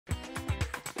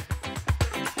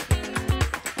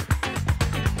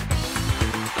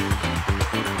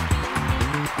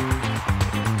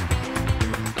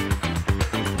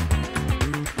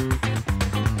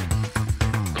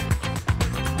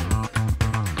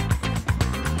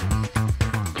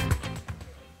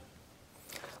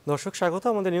দর্শক স্বাগত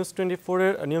আমাদের নিউজ 24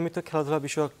 এর নিয়মিত খেলাধুলা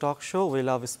বিষয়ক টক শো উই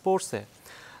লাভ স্পোর্টসে।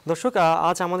 দর্শক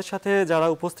আজ আমাদের সাথে যারা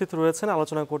উপস্থিত রয়েছেন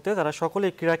আলোচনা করতে তারা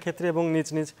সকলেই ক্রীড়াক্ষেত্রে এবং নিজ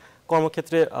নিজ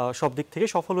কর্মক্ষেত্রে সব দিক থেকে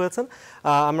সফল হয়েছেন।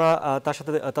 আমরা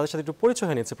তাদের সাথে একটু পরিচয়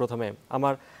হয়ে নিচ্ছি। প্রথমে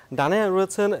আমার ডানে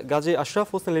রয়েছেন গাজী আশরাফ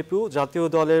হোসেন লিপু, জাতীয়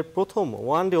দলের প্রথম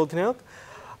ওয়ানডে অধিনায়ক।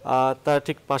 তার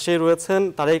ঠিক পাশেই রয়েছেন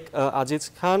তারেক আজিজ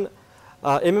খান,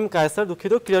 কায়েসার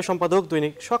ক্রীড়া সম্পাদক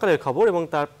দৈনিক সকালের খবর, এবং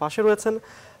তার পাশে রয়েছেন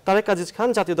তারেক আজিজ খান,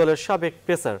 জাতীয় দলের সাবেক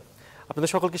পেসার। আপনাদের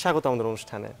সকলকে স্বাগত আমাদের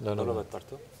অনুষ্ঠানে। ধন্যবাদ পার্থ।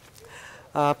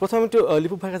 প্রথমে একটু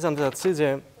লিপু ভাইকে জানতে চাচ্ছি যে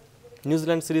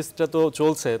নিউজিল্যান্ড সিরিজটা তো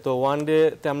চলছে, তো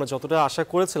ওয়ানডেতে আমরা যতটা আশা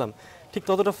করেছিলাম ঠিক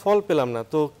ততটা ফল পেলাম না,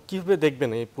 তো কীভাবে দেখবেন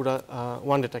এই পুরো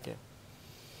ওয়ানডেটাকে?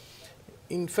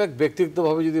 ইনফ্যাক্ট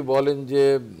ব্যক্তিগতভাবে যদি বলেন যে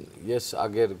ইয়েস,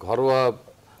 আগের ঘরোয়া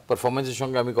পারফরমেন্সের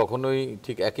সঙ্গে আমি কখনোই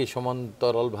ঠিক একই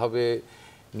সমান্তরালভাবে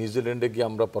নিউজিল্যান্ডে গিয়ে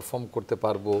আমরা পারফর্ম করতে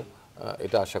পারবো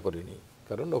এটা আশা করিনি,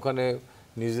 কারণ ওখানে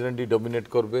নিউজিল্যান্ডই ডমিনেট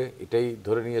করবে এটাই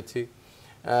ধরে নিয়েছি।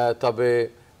 তবে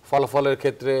ফলাফলের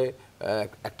ক্ষেত্রে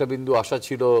একটা বিন্দু আশা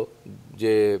ছিল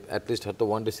যে অ্যাটলিস্ট হয়তো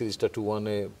ওয়ানডে সিরিজটা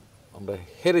 2-1-এ আমরা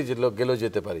হেরে গেলেও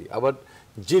যেতে পারি, আবার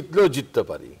জিতলেও জিততে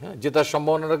পারি। হ্যাঁ, জেতার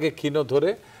সম্ভাবনাটাকে ক্ষীণ ধরে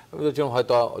আমি বলছিলাম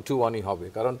হয়তো 2-1-ই হবে,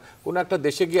 কারণ কোনো একটা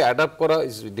দেশে গিয়ে অ্যাডাপ্ট করা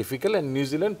ইজ ডিফিকাল্ট। অ্যান্ড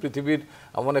নিউজিল্যান্ড পৃথিবীর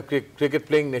মানে ক্রিকেট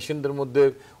প্লেয়িং নেশনদের মধ্যে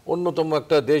অন্যতম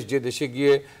একটা দেশ, যে দেশে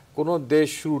গিয়ে কোনো দেশ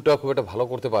শুরুটা খুব একটা ভালো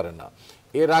করতে পারে না।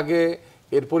 এর আগে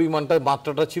এর পরিমাণটা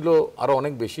মাত্রাটা ছিল আরও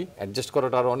অনেক বেশি, অ্যাডজাস্ট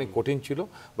করাটা আরও অনেক কঠিন ছিল।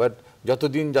 বাট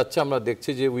যতদিন যাচ্ছে আমরা দেখছি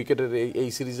যে উইকেটের এই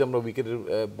সিরিজে আমরা উইকেটের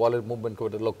বলের মুভমেন্ট খুব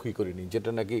একটা লক্ষ্যই করিনি, যেটা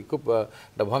নাকি খুব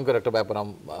একটা ভয়ঙ্কর একটা ব্যাপার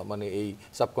মানে এই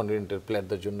সাবকন্টিনেন্টের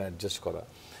প্লেয়ারদের জন্য অ্যাডজাস্ট করা।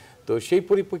 তো সেই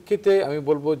পরিপ্রেক্ষিতে আমি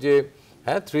বলবো যে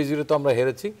হ্যাঁ, 3-0 তো আমরা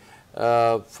হেরেছি।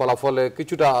 ফলাফলে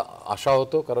কিছুটা আশা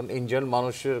হতো, কারণ ইন্ডিয়ান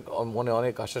মানুষের মনে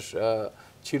অনেক আশা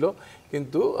ছিল,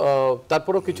 কিন্তু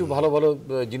তারপরেও কিছু ভালো ভালো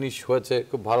জিনিস হয়েছে,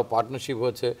 খুব ভালো পার্টনারশিপ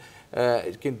হয়েছে,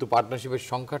 কিন্তু পার্টনারশিপের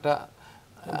সংখ্যাটা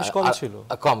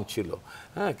কম ছিল।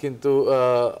 হ্যাঁ, কিন্তু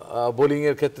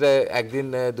বোলিংয়ের ক্ষেত্রে একদিন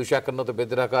 251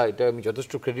 বেঁধে রাখা, এটা আমি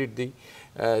যথেষ্ট ক্রেডিট দিই।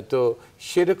 তো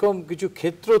সেরকম কিছু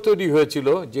ক্ষেত্র তৈরি হয়েছিল,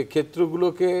 যে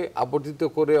ক্ষেত্রগুলোকে আবর্তিত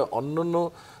করে অন্যান্য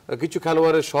কিছু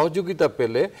খেলোয়াড়ের সহযোগিতা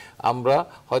পেলে আমরা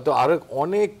হয়তো আরও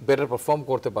অনেক বেটার পারফর্ম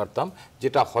করতে পারতাম,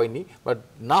 যেটা হয়নি। বাট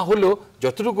না হলেও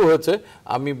যতটুকু হয়েছে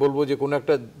আমি বলবো যে কোনো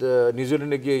একটা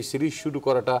নিউজিল্যান্ডে গিয়ে এই সিরিজ শুরু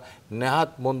করাটা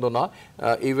নেহাত মন্দ না।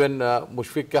 ইভেন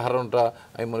মুশফিককে হারানোটা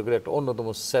আমি মনে করি একটা অন্যতম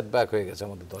সেটব্যাক হয়ে গেছে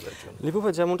আমাদের দলের জন্য। লিপু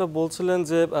ভাই যেমনটা বলছিলেন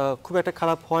যে খুব একটা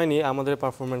খারাপ হয়নি আমাদের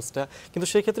পারফরমেন্সটা, কিন্তু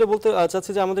সেই ক্ষেত্রে বলতে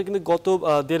চাচ্ছি যে আমাদের কিন্তু গত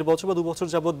 1.5 বছর বা 2 বছর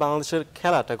যাবৎ বাংলাদেশের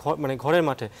খেলাটা মানে ঘরের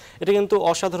মাঠে এটা কিন্তু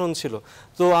অসাধারণ ছিল।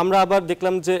 তো আমরা আবার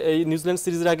দেখলাম যে এই নিউজিল্যান্ড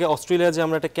সিরিজের আগে অস্ট্রেলিয়া যে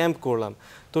আমরা একটা ক্যাম্প করলাম,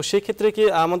 তো সেই ক্ষেত্রে কি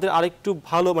আমাদের আরেকটু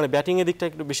ভালো মানে ব্যাটিংয়ের দিকটা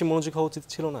একটু বেশি মনোযোগ হওয়া উচিত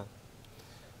ছিল না?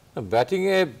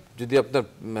 ব্যাটিংয়ে যদি আপনার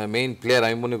মেইন প্লেয়ার,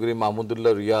 আমি মনে করি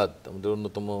মাহমুদুল্লাহ রিয়াদ আমাদের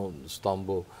অন্যতম স্তম্ভ,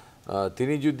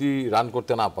 তিনি যদি রান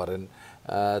করতে না পারেন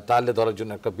তাহলে ধরার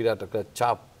জন্য একটা বিরাট একটা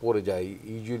চাপ পড়ে যায়।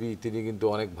 ইউজুয়ালি তিনি কিন্তু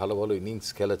অনেক ভালো ভালো ইনিংস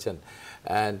খেলেছেন,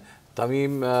 অ্যান্ড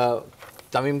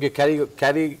তামিমকে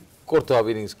ক্যারি করতে হবে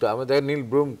ইনিংসটা। আমাদের নীল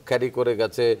ব্রুম ক্যারি করে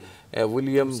গেছে,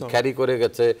 উইলিয়াম ক্যারি করে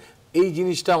গেছে, এই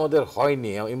জিনিসটা আমাদের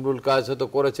হয়নি। ইমরুল কাজ হয়তো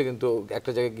করেছে, কিন্তু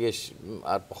একটা জায়গায় গিয়ে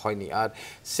আর হয়নি। আর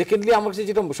সেকেন্ডলি আমার কাছে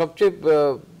যেটা সবচেয়ে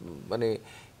মানে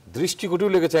দৃষ্টিকটু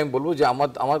লেগেছে, আমি বলবো যে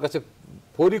আমার কাছে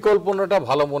পরিকল্পনাটা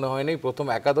ভালো মনে হয় নাই, প্রথম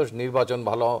একাদশ নির্বাচন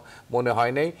ভালো মনে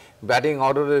হয় নাই, ব্যাটিং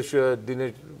অর্ডারের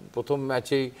দিনের প্রথম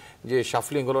ম্যাচেই যে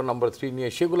শাফলিং হলো নাম্বার 3 নিয়ে,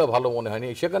 সেগুলো ভালো মনে হয়নি।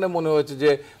 সেখানে মনে হয়েছে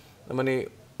যে মানে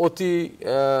অতি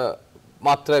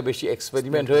মাত্রায় বেশি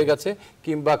এক্সপেরিমেন্ট হয়ে গেছে,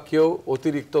 কিংবা কেউ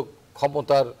অতিরিক্ত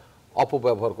ক্ষমতার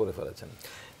অপব্যবহার করে ফেলেছেন।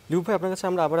 লিপু ভাই আপনার কাছে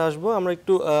আমরা আবার আসবো। আমরা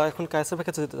একটু এখন কায়েসার ভাইয়ের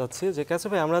কাছে যেতে যাচ্ছি, যে কায়েসার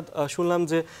ভাই আমরা শুনলাম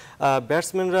যে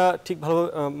ব্যাটসম্যানরা ঠিক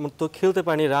ভালোভাবে তো খেলতে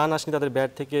পারেনি, রান আসেনি তাদের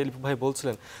ব্যাট থেকে, লিপু ভাই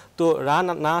বলছিলেন। তো রান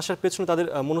না আসার পেছনে তাদের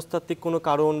মনস্তাত্ত্বিক কোনো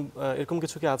কারণ এরকম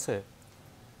কিছু কি আছে?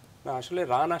 না, আসলে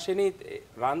রান আসেনি,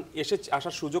 রান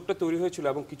আসার সুযোগটা তৈরি হয়েছিল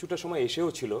এবং কিছুটা সময় এসেও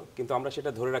ছিল, কিন্তু আমরা সেটা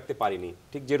ধরে রাখতে পারিনি।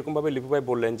 ঠিক যেরকমভাবে লিপু ভাই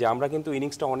বললেন যে আমরা কিন্তু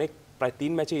ইনিংসটা প্রায়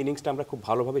 3 ম্যাচে ইনিংসটা আমরা খুব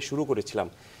ভালোভাবে শুরু করেছিলাম।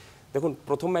 দেখুন,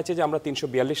 প্রথম ম্যাচে যে আমরা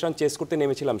 342 রান চেস করতে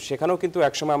নেমেছিলাম, সেখানেও কিন্তু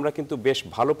একসময় আমরা কিন্তু বেশ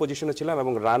ভালো পজিশনে ছিলাম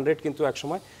এবং রান রেট কিন্তু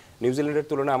একসময় নিউজিল্যান্ডের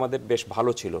তুলনায় আমাদের বেশ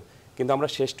ভালো ছিল, কিন্তু আমরা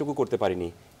শেষটুকু করতে পারিনি।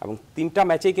 এবং 3টা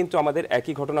ম্যাচেই কিন্তু আমাদের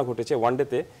একই ঘটনা ঘটেছে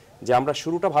ওয়ানডেতে, যে আমরা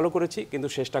শুরুটা ভালো করেছি কিন্তু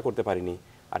শেষটা করতে পারিনি।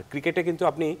 আর ক্রিকেটে কিন্তু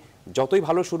আপনি যতই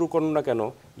ভালো শুরু করুন না কেন,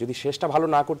 যদি শেষটা ভালো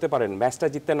না করতে পারেন, ম্যাচটা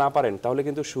জিততে না পারেন, তাহলে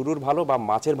কিন্তু শুরুর ভালো বা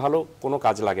ম্যাচের ভালো কোনো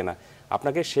কাজ লাগে না।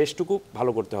 আপনাকে শেষটুকু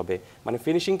ভালো করতে হবে, মানে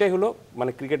ফিনিশিংটাই হলো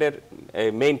মানে ক্রিকেটের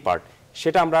মেইন পার্ট।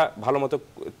 সেটা আমরা ভালো মতো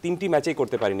 3টি ম্যাচেই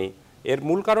করতে পারিনি। এর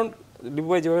মূল কারণ লিপু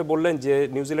ভাই যেভাবে বললেন যে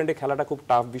নিউজিল্যান্ডে খেলাটা খুব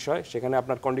টাফ বিষয়, সেখানে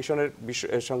আপনার কন্ডিশনের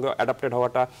সঙ্গে অ্যাডাপ্টেড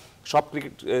হওয়াটা সব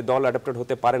ক্রিকেট দল অ্যাডাপ্টেড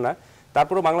হতে পারে না।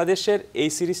 তারপরেও বাংলাদেশের এই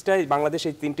সিরিজটাই, বাংলাদেশ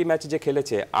এই 3টি ম্যাচ যে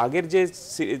খেলেছে, আগের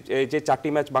যে 4টি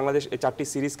ম্যাচ বাংলাদেশ 4টি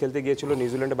সিরিজ খেলতে গিয়েছিল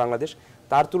নিউজিল্যান্ডে বাংলাদেশ,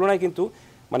 তার তুলনায় কিন্তু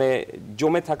মানে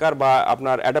জমে থাকার বা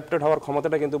আপনার অ্যাডাপ্টেড হওয়ার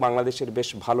ক্ষমতাটা কিন্তু বাংলাদেশের বেশ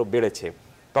ভালো বেড়েছে।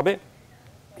 তবে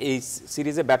এই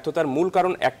সিরিজে ব্যর্থতার মূল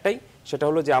কারণ একটাই, সেটা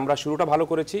হলো যে আমরা শুরুটা ভালো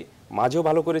করেছি, মাঝেও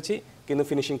ভালো করেছি, কিন্তু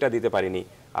ফিনিশিংটা দিতে পারিনি।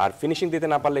 আর ফিনিশিং দিতে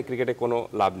না পারলে ক্রিকেটে কোনো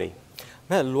লাভ নেই।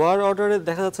 হ্যাঁ, লোয়ার অর্ডারে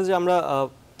দেখা যাচ্ছে যে আমরা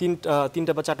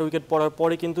তিনটা বা 4টা উইকেট পড়ার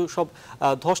পরে কিন্তু সব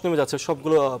ধস নেমে যাচ্ছে,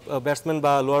 সবগুলো ব্যাটসম্যান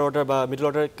বা লোয়ার অর্ডার বা মিডল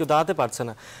অর্ডার কেউ দাঁড়াতে পারছে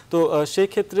না। তো সেই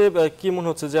ক্ষেত্রে কি মনে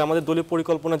হচ্ছে যে আমাদের দলীয়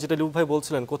পরিকল্পনা, যেটা লিপু ভাই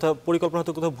বলছিলেন, কোথাও পরিকল্পনা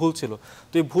হয়তো কোথাও ভুল ছিল,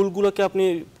 তো এই ভুলগুলোকে আপনি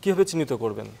কীভাবে চিহ্নিত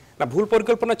করবেন? না, ভুল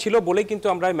পরিকল্পনা ছিল বলেই কিন্তু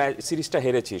আমরা সিরিজটা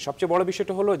হেরেছি। সবচেয়ে বড়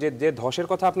বিষয়টা হলো যে ধসের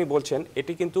কথা আপনি বলছেন,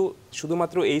 এটি কিন্তু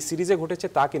শুধুমাত্র এই সিরিজে ঘটেছে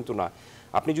তা কিন্তু না।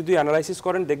 আপনি যদি অ্যানালাইসিস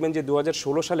করেন দেখবেন যে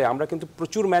 2016 সালে আমরা কিন্তু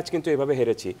প্রচুর ম্যাচ কিন্তু এভাবে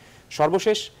হেরেছি।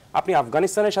 সর্বশেষ আপনি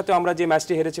আফগানিস্তানের সাথে আমরা যে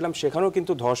ম্যাচটি হেরেছিলাম সেখানেও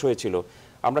কিন্তু ধস হয়েছিল,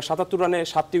 আমরা 77 রানে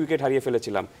 7টি উইকেট হারিয়ে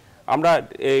ফেলেছিলাম। আমরা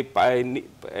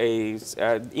এই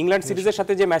ইংল্যান্ড সিরিজের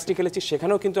সাথে যে ম্যাচটি খেলেছি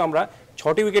সেখানেও কিন্তু আমরা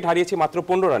 6টি উইকেট হারিয়েছি মাত্র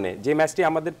 15 রানে, যে ম্যাচটি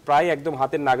আমাদের প্রায় একদম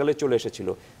হাতের নাগালে চলে এসেছিল।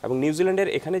 এবং নিউজিল্যান্ডের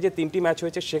এখানে যে 3টি ম্যাচ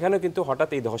হয়েছে সেখানেও কিন্তু হঠাৎ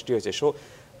এই ধসটি হয়েছে।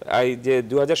 এই যে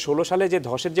 2016 সালে যে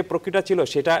ধসের যে প্রক্রিয়া ছিল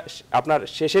সেটা আপনার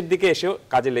শেষের দিকে এসেও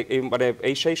কাজে মানে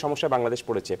সেই সমস্যায় বাংলাদেশ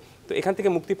পড়েছে। তো এখান থেকে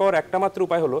মুক্তি পাওয়ার একটা মাত্র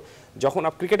উপায় হলো, যখন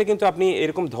ক্রিকেটে কিন্তু আপনি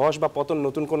এরকম ধস বা পতন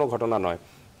নতুন কোনো ঘটনা নয়,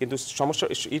 কিন্তু সমস্যা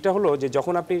এটা হলো যে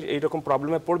যখন আপনি এইরকম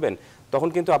প্রবলেমে পড়বেন তখন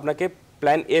কিন্তু আপনাকে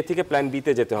প্ল্যান এ থেকে প্ল্যান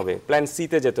বিতে যেতে হবে, প্ল্যান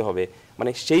সিতে যেতে হবে।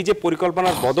 মানে সেই যে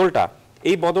পরিকল্পনার বদলটা,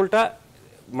 এই বদলটা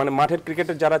মানে মাঠের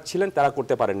ক্রিকেটের যারা ছিলেন তারা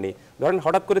করতে পারেননি। ধরেন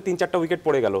হঠাৎ করে 3-4টা উইকেট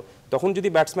পড়ে গেল, তখন যদি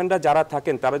ব্যাটসম্যানরা যারা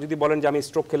থাকেন তারা যদি বলেন যে আমি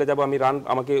স্ট্রোক খেলে যাব, আমি রান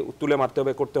আমাকে তুলে মারতে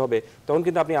হবে, করতে হবে, তখন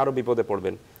কিন্তু আপনি আরও বিপদে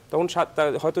পড়বেন। তখন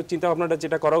হয়তো চিন্তা ভাবনাটা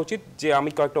যেটা করা উচিত যে আমি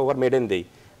কয়েকটা ওভার মেডেন দেই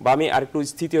বা আমি আরেকটু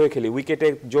স্থিতি হয়ে খেলি, উইকেটে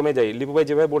জমে যাই। লিপু ভাই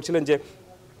যেভাবে বলছিলেন যে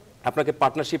আপনাকে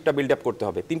পার্টনারশিপটা বিল্ড আপ করতে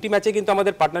হবে, 3টি ম্যাচে কিন্তু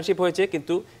আমাদের পার্টনারশিপ হয়েছে,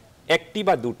 কিন্তু 1টি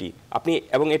বা 2টি আপনি,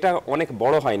 এবং এটা অনেক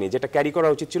বড় হয়নি, যেটা ক্যারি করা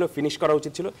উচিত ছিল, ফিনিশ করা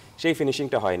উচিত ছিল, সেই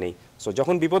ফিনিশিংটা হয়নি। সো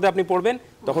যখন বিপদে আপনি পড়বেন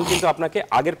তখন কিন্তু আপনাকে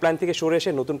আগের প্ল্যান থেকে সরে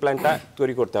এসে নতুন প্ল্যানটা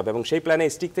তৈরি করতে হবে এবং সেই প্ল্যানে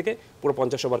স্টিক থেকে পুরো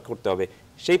 50 ওভার করতে হবে।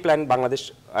 সেই প্ল্যান বাংলাদেশ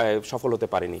সফল হতে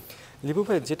পারেনি। লিপু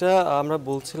ভাই, যেটা আমরা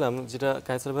বলছিলাম, যেটা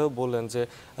কায়সার ভাইও বললেন যে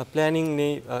প্ল্যানিং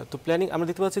নেই, তো প্ল্যানিং আমরা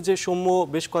দেখতে পাচ্ছি যে সৌম্য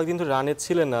বেশ কয়েকদিন ধরে রানে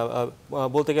ছিলেন না,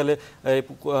 বলতে গেলে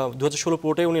 2016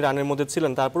 পুরোটাই উনি রানের মধ্যে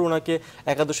ছিলেন, তারপর ওনাকে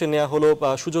একাদশে নেওয়া হলো,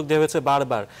 সুযোগ দেওয়া হয়েছে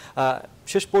বারবার,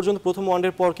 শেষ পর্যন্ত প্রথম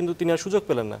ওয়ানডের পর কিন্তু তিনি আর সুযোগ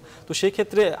পেলেন না। তো সেই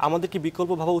ক্ষেত্রে আমাদের কি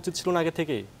বিকল্প ভাবা উচিত ছিল না আগে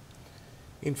থেকেই?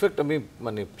 ইনফ্যাক্ট আমি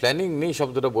মানে প্ল্যানিং নেই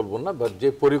শব্দটা বলবো না, বাট যে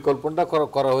পরিকল্পনাটা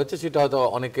করা হয়েছে সেটা হয়তো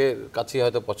অনেকের কাছে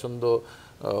হয়তো পছন্দ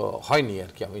হয়নি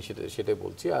আর কি, আমি সেটাই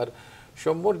বলছি। আর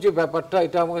সৌম্যর যে ব্যাপারটা,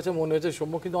 এটা আমার কাছে মনে হয়েছে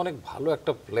সৌম্য কিন্তু অনেক ভালো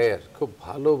একটা প্লেয়ার, খুব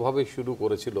ভালোভাবে শুরু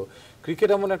করেছিল। ক্রিকেট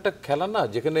এমন একটা খেলা না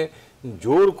যেখানে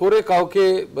জোর করে কাউকে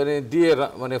মানে দিয়ে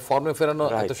মানে ফর্মে ফেরানো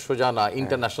এত সোজা না।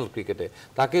 ইন্টারন্যাশনাল ক্রিকেটে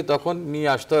তাকে তখন নিয়ে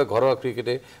আসতে হয় ঘরোয়া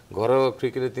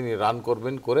ক্রিকেটে তিনি রান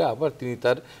করবেন, করে আবার তিনি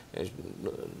তার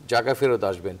জায়গা ফেরত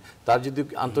আসবেন। তার যদি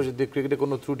আন্তর্জাতিক ক্রিকেটে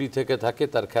কোনো ত্রুটি থেকে থাকে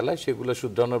তার খেলায়, সেগুলো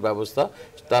শুধরানোর ব্যবস্থা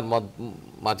তার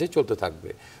মাঝে চলতে থাকবে।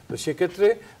 তো সেক্ষেত্রে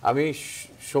আমি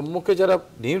সৌম্যকে যারা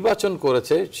নির্বাচন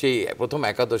করেছে সেই প্রথম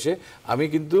একাদশে, আমি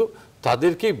কিন্তু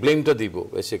তাদেরকেই ব্লেমটা দিব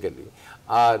বেসিক্যালি।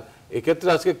 আর এক্ষেত্রে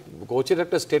আজকে কোচের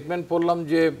একটা স্টেটমেন্ট পড়লাম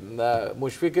যে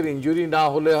মুশফিকের ইনজুরি না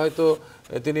হলে হয়তো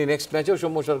তিনি নেক্সট ম্যাচেও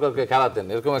সৌম্য সরকারকে খেলাতেন,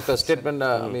 এরকম একটা স্টেটমেন্ট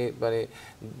আমি মানে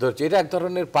ধরছি। এটা এক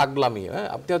ধরনের পাগলামি। হ্যাঁ,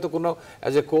 আপনি হয়তো কোনো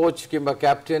অ্যাজ এ কোচ কিংবা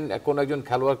ক্যাপ্টেন কোনো একজন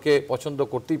খেলোয়াড়কে পছন্দ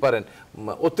করতেই পারেন,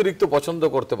 অতিরিক্ত পছন্দ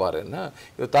করতে পারেন। হ্যাঁ,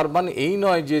 তার মানে এই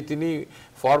নয় যে তিনি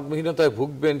ফর্মহীনতায়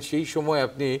ভুগবেন সেই সময়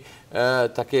আপনি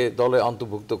তাকে দলে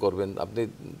অন্তর্ভুক্ত করবেন। আপনি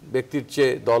ব্যক্তির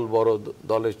চেয়ে দল বড়,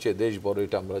 দলের চেয়ে দেশ বড়,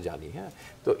 এটা আমরা জানি। হ্যাঁ,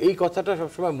 তো এই কথাটা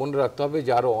সবসময় মনে রাখতে হবে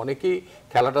যে আরও অনেকেই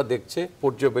খেলাটা দেখছে,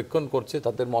 পর্যবেক্ষণ করছে,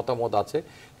 তাদের মতামত আছে,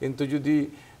 কিন্তু যদি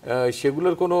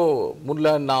সেগুলোর কোনো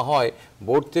মূল্যায়ন না হয়,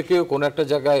 বোর্ড থেকেও কোনো একটা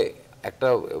জায়গায় একটা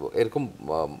এরকম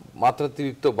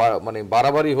মাত্রাতিরিক্ত মানে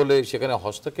বাড়াবাড়ি হলে সেখানে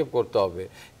হস্তক্ষেপ করতে হবে।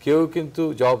 কেউ কিন্তু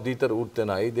জবাবদিহিতার উঠতে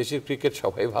না। এই দেশের ক্রিকেট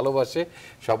সবাই ভালোবাসে,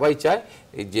 সবাই চায়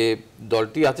এই যে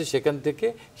দলটি আছে সেখান থেকে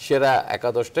সেরা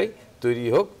একাদশটাই তৈরি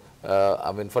হোক,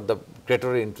 I mean for the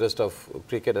greater interest of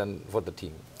cricket and for the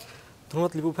team.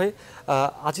 ধন্যবাদ লিপু ভাই।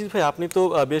 আজিজ ভাই, আপনি তো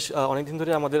বেশ অনেকদিন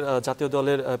ধরে আমাদের জাতীয়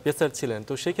দলের পেসার ছিলেন,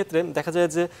 তো সেই ক্ষেত্রে দেখা যায়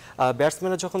যে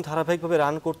ব্যাটসম্যানরা যখন ধারাবাহিকভাবে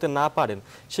রান করতে না পারেন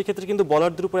সেক্ষেত্রে কিন্তু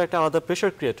বলারদের উপর একটা আলাদা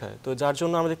প্রেশার ক্রিয়েট হয়। তো যার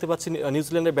জন্য আমরা দেখতে পাচ্ছি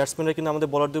নিউজিল্যান্ডের ব্যাটসম্যানরা কিন্তু আমাদের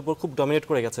বলারদের উপর খুব ডমিনেট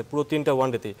করে গেছে পুরো 3টা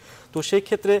ওয়ানডেতেই। তো সেই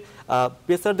ক্ষেত্রে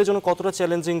পেসারদের জন্য কতটা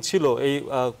চ্যালেঞ্জিং ছিল এই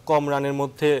কম রানের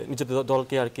মধ্যে নিজেদের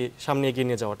দলকে আর কি সামনে এগিয়ে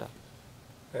নিয়ে যাওয়াটা?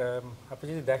 আপনি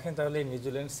যদি দেখেন তাহলে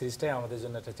নিউজিল্যান্ড সিরিজটাই আমাদের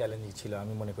জন্য একটা চ্যালেঞ্জিং ছিল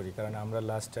আমি মনে করি, কারণ আমরা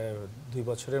লাস্ট 2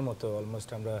 বছরের মতো অলমোস্ট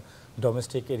আমরা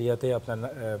ডোমেস্টিক এরিয়াতে আপনার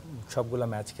সবগুলো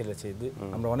ম্যাচ খেলেছি।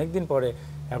 আমরা অনেক দিন পরে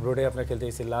অ্যাব্রোডে আপনার খেলতে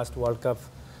গেছি, লাস্ট ওয়ার্ল্ড কাপ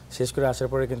শেষ করে আসার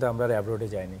পরে কিন্তু আমরা আর অ্যাব্রোডে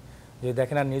যাইনি। যদি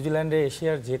দেখেন আর নিউজিল্যান্ডে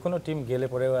এশিয়ার যে কোনো টিম গেলে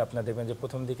পরেও আপনার দেখবেন যে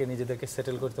প্রথম দিকে নিজেদেরকে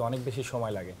সেটেল করতে অনেক বেশি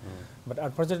সময় লাগে। বাট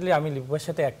আনফর্চুনেটলি আমি লিপুবার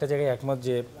সাথে একটা জায়গায় একমত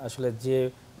যে আসলে যে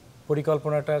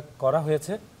পরিকল্পনাটা করা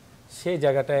হয়েছে সেই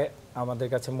জায়গাটায় আমাদের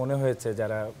কাছে মনে হয়েছে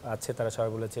যারা আছে তারা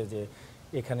সবাই বলেছে যে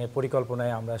এখানে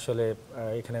পরিকল্পনায় আমরা আসলে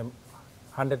এখানে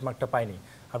 100 মার্কটা পাইনি।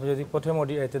 আপনি যদি প্রথম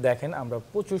ওডিআইতে দেখেন আমরা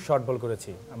প্রচুর শর্ট বল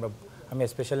করেছি। আমি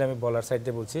স্পেশালি বলার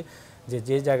সাইডে বলছি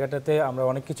যে জায়গাটাতে আমরা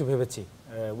অনেক কিছু ভেবেছি,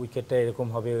 উইকেটটা এরকম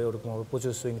হবে ওরকম হবে,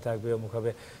 প্রচুর সুইং থাকবে অমুক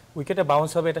হবে, উইকেটে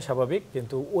বাউন্স হবে এটা স্বাভাবিক,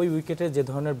 কিন্তু ওই উইকেটে যে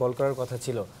ধরনের বল করার কথা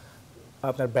ছিল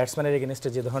আপনার ব্যাটসম্যানের এগেনস্টে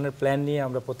যে ধরনের প্ল্যান নিয়ে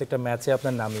আমরা প্রত্যেকটা ম্যাচে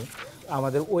আপনার নামি,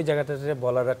 আমাদের ওই জায়গাটাতে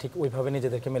বলাররা ঠিক ওইভাবে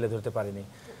নিজেদেরকে মেলে ধরতে পারেনি।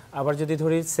 আবার যদি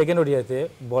ধরি সেকেন্ড ওডিআইতে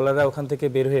বলাররা ওখান থেকে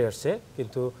বের হয়ে আসছে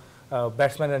কিন্তু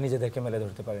ব্যাটসম্যানরা নিজেদেরকে মেলে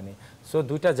ধরতে পারেনি। সো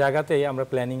দুইটা জায়গাতেই আমরা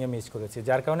প্ল্যানিংয়ে মিস করেছি,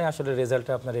 যার কারণে আসলে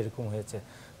রেজাল্টটা আপনার এরকম হয়েছে।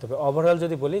 তবে ওভারঅল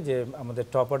যদি বলি যে আমাদের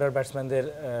টপ অর্ডার ব্যাটসম্যানদের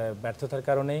ব্যর্থতার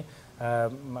কারণেই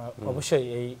অবশ্যই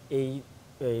এই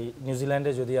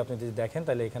নিউজিল্যান্ডে যদি আপনি যদি দেখেন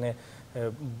তাহলে এখানে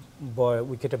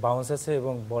উইকেটে বাউন্স আছে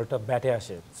এবং বলটা ব্যাটে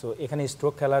আসে, সো এখানে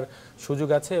স্ট্রোক খেলার সুযোগ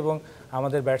আছে এবং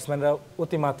আমাদের ব্যাটসম্যানরা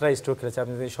অতিমাত্রায় স্ট্রোক খেলেছে।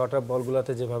 আপনি যদি শর্ট আপ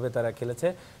বলগুলোতে যেভাবে তারা খেলেছে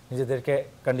নিজেদেরকে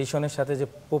কন্ডিশনের সাথে যে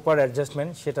প্রপার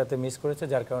অ্যাডজাস্টমেন্ট সেটাতে মিস করেছে,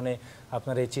 যার কারণে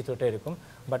আপনার এই চিত্রটা এরকম।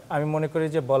 বাট আমি মনে করি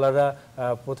যে বলাররা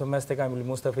প্রথম ম্যাচ থেকে আমি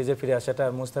মুস্তাফিজের ফিরে আসাটা,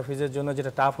 মুস্তাফিজের জন্য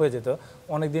যেটা টাফ হয়ে যেত,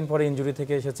 অনেক দিন পরে ইনজুরি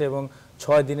থেকে এসেছে এবং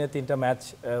 6 দিনে 3টা ম্যাচ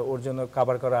ওর জন্য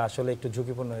কাভার করা আসলে একটু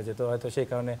ঝুঁকিপূর্ণ হয়ে যেত, হয়তো সেই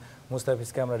কারণে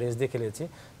মুস্তাফিজকে আমরা রেস্ট দিয়ে খেলেছি।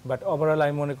 বাট ওভারঅল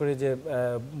আমি মনে করি যে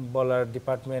বলার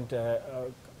ডিপার্টমেন্ট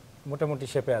মোটামুটি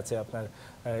শেপে আছে আপনার।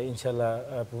 ইনশাল্লাহ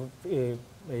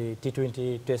এই T20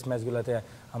 টেস্ট ম্যাচগুলোতে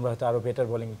আমরা হয়তো আরও বেটার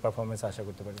বোলিং পারফরমেন্স আশা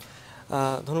করতে পারি।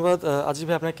 ধন্যবাদ আজিজ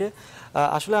ভাই আপনাকে।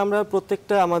 আসলে আমরা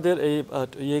প্রত্যেকটা আমাদের এই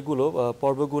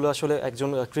পর্বগুলো আসলে একজন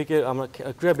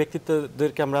ক্রীড়া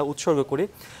ব্যক্তিত্বদেরকে আমরা উৎসর্গ করি।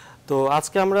 তো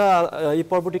আজকে আমরা এই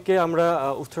পর্বটিকে আমরা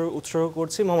উৎসর্গ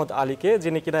করছি মোহাম্মদ আলীকে,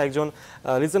 যিনি কিনা একজন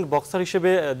লিজেন্ড বক্সার হিসেবে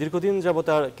দীর্ঘদিন যাবত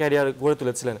তার ক্যারিয়ার গড়ে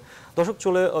তুলেছিলেন। দর্শক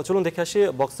চলুন দেখে আসি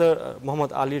বক্সার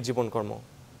মোহাম্মদ আলীর জীবনকর্ম।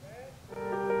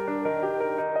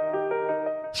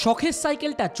 শখের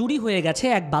সাইকেলটা চুরি হয়ে গেছে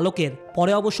এক বালকের,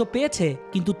 পরে অবশ্য পেয়েছে,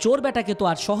 কিন্তু চোর বেটাকে তো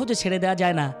আর সহজে ছেড়ে দেওয়া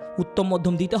যায় না। উত্তম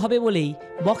মধ্যম দিতে হবে বলেই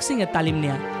বক্সিংয়ের তালিম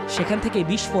নেয়া, সেখান থেকে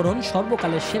বিস্ফোরণ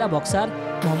সর্বকালের সেরা বক্সার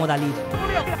মোহাম্মদ আলীর।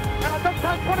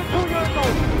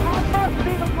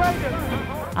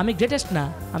 আমি গ্রেটেস্ট না,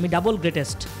 আমি ডাবল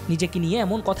গ্রেটেস্ট, নিজেকে নিয়ে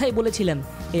এমন কথাই বলেছিলেন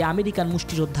এই আমেরিকান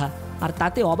মুষ্টিযোদ্ধা। আর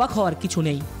তাতে অবাক হওয়ার কিছু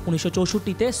নেই।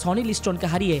 1964-তে সনি লিস্টনকে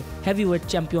হারিয়ে হেভিওয়েট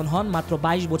চ্যাম্পিয়ন হন মাত্র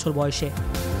 22 বছর বয়সে।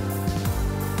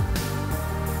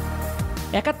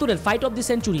 71-এর fight of the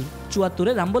century,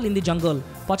 74-এর Rumble in the জঙ্গল,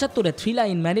 75-এর থ্রিলা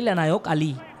ইন ম্যানিলা নায়ক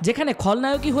আলী, যেখানে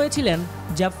খলনায়কই হয়েছিলেন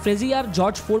জ্যাব ফ্রেজিয়ার,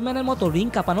 জর্জ ফোরম্যানের মতো রিং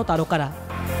কাঁপানো তারকারা।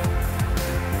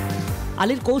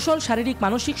 আলীর কৌশল, শারীরিক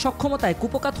মানসিক সক্ষমতায়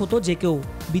কুপকাত হতো যে কেউ।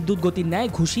 বিদ্যুৎ গতির ন্যায়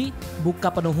ঘুষি, বুক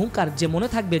কাঁপানো হুঙ্কার যে মনে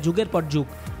থাকবে যুগের পর যুগ।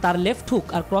 তার লেফট হুক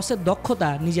আর ক্রসের দক্ষতা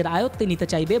নিজের আয়ত্তে নিতে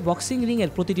চাইবে বক্সিং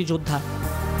রিংয়ের প্রতিটি যোদ্ধা।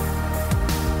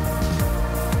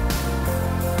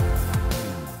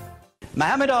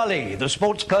 Muhammad Ali, the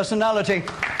sports personality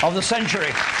of the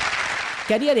century.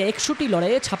 ক্যারিয়ারে 61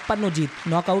 লড়াইয়ে 56 জিত,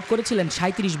 নক আউট করেছিলেন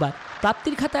 37 বার।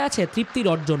 প্রাপ্তির খাতায় আছে তৃপ্তির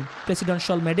অর্জন,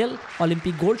 প্রেসিডেন্সিয়াল মেডেল,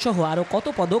 অলিম্পিক গোল্ড সহ আরও কত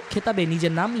পদক খেতাবে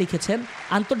নিজের নাম লিখেছেন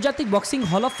আন্তর্জাতিক বক্সিং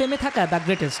হল অফ ফেমে থাকা দ্য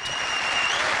গ্রেটেস্ট।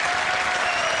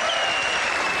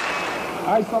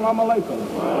 আসসালামু আলাইকুম।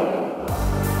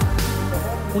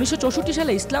 1964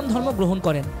 সালে ইসলাম ধর্ম গ্রহণ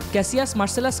করেন। ক্যাসিয়াস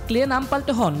মার্সেলাস ক্লে নাম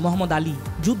পাল্টে হন মোহাম্মদ আলী।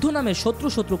 যুদ্ধ নামে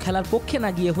শত্রু খেলার পক্ষে না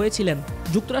গিয়ে হয়েছিলেন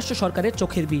যুক্তরাষ্ট্র সরকারের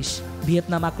চোখের বিষ।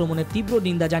 ভিয়েতনাম আক্রমণের তীব্র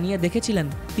নিন্দা জানিয়ে দেখেছিলেন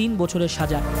 3 বছরের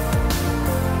সাজা।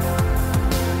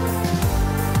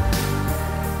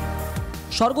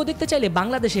 স্বর্গ দেখতে চাইলে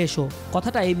বাংলাদেশে এসো,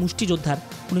 কথাটা এই মুষ্টিযোদ্ধার।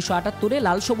 1978-এ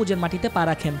লাল সবুজের মাটিতে পা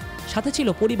রাখেন, সাথে ছিল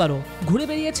পরিবারও। ঘুরে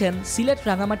বেরিয়েছেন সিলেট,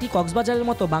 রাঙামাটি, কক্সবাজারের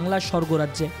মতো বাংলার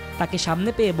স্বর্গরাজ্যে। তাকে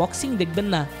সামনে পেয়ে বক্সিং দেখবেন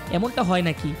না, এমনটা হয়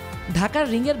নাকি? ঢাকার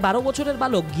রিংয়ের 12 বছরের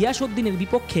বালক গিয়াসউদ্দিনের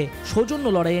বিপক্ষে সৌজন্য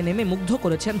লড়াইয়ে নেমে মুগ্ধ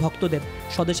করেছেন ভক্তদের।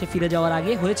 স্বদেশে ফিরে যাওয়ার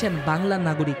আগে হয়েছেন বাংলার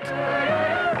নাগরিক।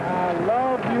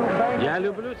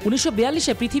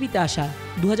 1942-এ পৃথিবীতে আসা,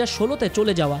 2016-তে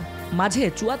চলে যাওয়া, মাঝে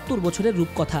 74 বছরের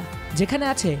রূপকথা, যেখানে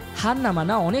আছে হার না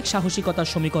মানা অনেক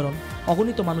সাহসিকতার সমীকরণ,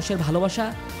 অগণিত মানুষের ভালোবাসা,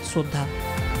 শ্রদ্ধা।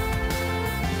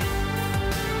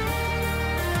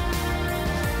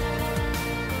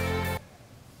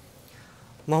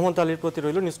 মোহাম্মদ আলীর প্রতি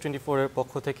রইল নিউজ 24-এর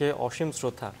পক্ষ থেকে অসীম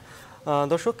শ্রদ্ধা।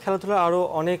 দর্শক, খেলাধুলার আরও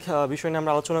অনেক বিষয় নিয়ে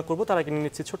আমরা আলোচনা করব, তার আগে নিয়ে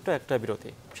নিচ্ছি ছোট্ট একটা বিরতি,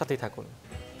 সাথেই থাকুন।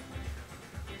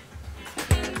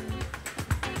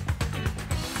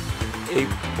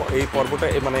 এই পর্বটা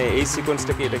মানে এই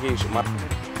সিকোয়েন্সটা কি, এটা কি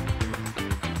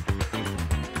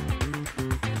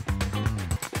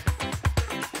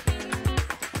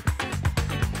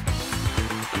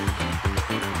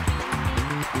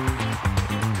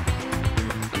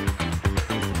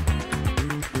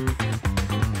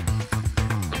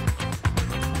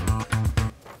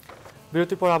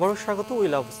বিরতির পর আবারও স্বাগত উই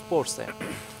লাভ স্পোর্টসে।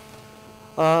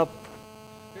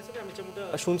 আমি যেমনটা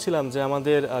শুনছিলাম যে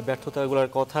আমাদের ব্যর্থতাগুলোর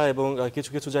কথা এবং কিছু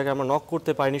কিছু জায়গায় আমরা নক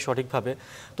করতে পারিনি সঠিকভাবে,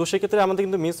 তো সেক্ষেত্রে আমাদের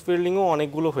কিন্তু মিস ফিল্ডিংও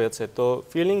অনেকগুলো হয়েছে। তো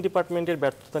ফিল্ডিং ডিপার্টমেন্টের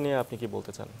ব্যর্থতা নিয়ে আপনি কি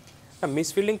বলতে চান?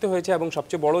 মিসফিল্ডিং তো হয়েছে, এবং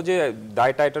সবচেয়ে বড় যে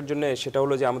দায়টা এটার জন্য সেটা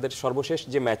হলো যে আমাদের সর্বশেষ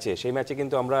যে ম্যাচে, সেই ম্যাচে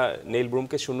কিন্তু আমরা নেইল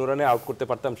ব্রুমকে 0 রানে আউট করতে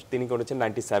পারতাম, তিনি করেছেন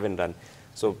 97 রান।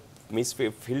 সো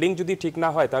ফিল্ডিং যদি ঠিক না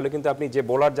হয় তাহলে কিন্তু আপনি যে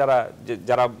বোলার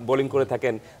যারা বোলিং করে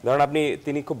থাকেন, ধরেন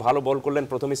তিনি খুব ভালো বল করলেন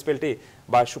প্রথম স্পেলটি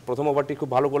বা প্রথম ওভারটি খুব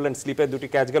ভালো করলেন, স্লিপে 2টি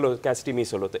ক্যাচ গেল, ক্যাচটি মিস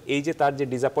হলো, তো এই যে তার যে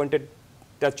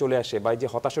ডিসঅ্যাপয়েন্টেডটা চলে আসে বা যে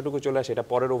হতাশাটুকু চলে আসে, এটা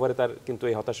পরের ওভারে তার কিন্তু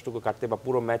এই হতাশাটুকু কাটতে বা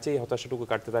পুরো ম্যাচে এই হতাশাটুকু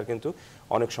কাটতে তার কিন্তু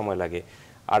অনেক সময় লাগে।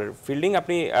 আর ফিল্ডিং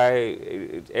আপনি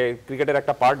ক্রিকেটের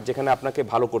একটা পার্ট যেখানে আপনাকে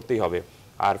ভালো করতেই হবে।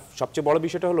 আর সবচেয়ে বড়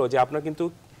বিষয়টা হলো যে আপনার কিন্তু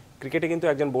ক্রিকেটে কিন্তু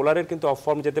একজন বোলারের কিন্তু অফ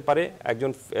ফর্ম যেতে পারে,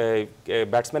 একজন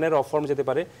ব্যাটসম্যানের অফ ফর্ম যেতে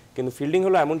পারে, কিন্তু ফিল্ডিং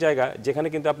হলো এমন জায়গা যেখানে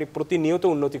কিন্তু আপনি প্রতিনিয়ত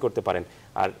উন্নতি করতে পারেন।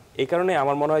 আর এই কারণে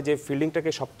আমার মনে হয় যে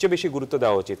ফিল্ডিংটাকে সবচেয়ে বেশি গুরুত্ব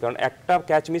দেওয়া উচিত, কারণ একটা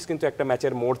ক্যাচ মিস কিন্তু একটা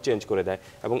ম্যাচের মোড চেঞ্জ করে দেয়,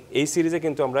 এবং এই সিরিজে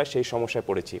কিন্তু আমরা সেই সমস্যায়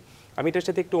পড়েছি। আমি এটার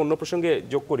সাথে একটু অন্য প্রসঙ্গে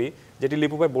যোগ করি, যেটি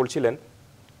লিপু ভাই বলছিলেন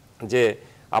যে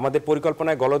আমাদের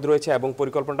পরিকল্পনায় গলদ রয়েছে এবং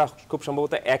পরিকল্পনাটা খুব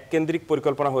সম্ভবত এককেন্দ্রিক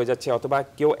পরিকল্পনা হয়ে যাচ্ছে, অথবা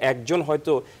কেউ একজন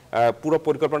হয়তো পুরো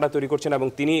পরিকল্পনাটা তৈরি করছেন এবং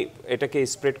তিনি এটাকে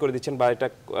স্প্রেড করে দিচ্ছেন বা এটা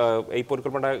এই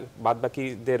পরিকল্পনাটা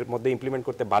বাদবাকিদের মধ্যে ইমপ্লিমেন্ট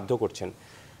করতে বাধ্য করছেন।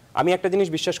 আমি একটা জিনিস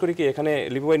বিশ্বাস করি কি, এখানে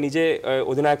লিপু ভাই নিজে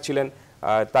অধিনায়ক ছিলেন,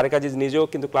 তারেক আজিজ নিজেও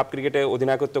কিন্তু ক্লাব ক্রিকেটে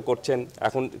অধিনায়কত্ব করছেন,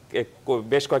 এখন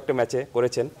বেশ কয়েকটা ম্যাচে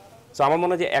করেছেন। সো আমার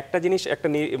মনে হয় যে একটা জিনিস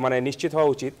মানে নিশ্চিত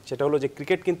হওয়া উচিত, সেটা হলো যে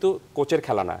ক্রিকেট কিন্তু কোচের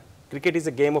খেলা না, cricket is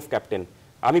a game of captain.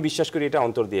 আমি বিশ্বাস করি এটা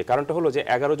অন্তর দিয়ে। কারণটা হলো যে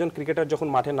 11 জন ক্রিকেটার যখন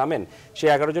মাঠে নামেন, সেই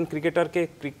 11 জন ক্রিকেটারকে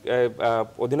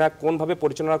অধিনায়ক কোনভাবে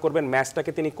পরিচালনা করবেন,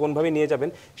 ম্যাচটাকে তিনি কোনভাবে নিয়ে যাবেন,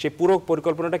 সেই পুরো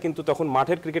পরিকল্পনাটা কিন্তু তখন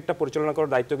মাঠের ক্রিকেটটা পরিচালনা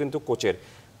করার দায়িত্ব কিন্তু কোচের,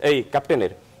 এই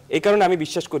ক্যাপ্টেনের। এই কারণে আমি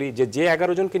বিশ্বাস করি যে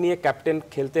 11 জনকে নিয়ে ক্যাপ্টেন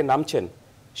খেলতে নামছেন,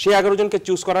 সেই 11 জনকে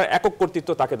চুজ করার একক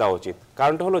কর্তৃত্ব তাকে দেওয়া উচিত।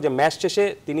 কারণটা হলো যে ম্যাচ শেষে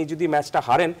তিনি যদি ম্যাচটা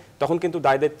হারেন, তখন কিন্তু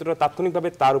দায় দায়িত্বটা তাৎক্ষণিকভাবে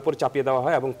তার উপর চাপিয়ে দেওয়া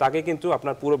হয় এবং তাকে কিন্তু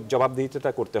আপনার পুরো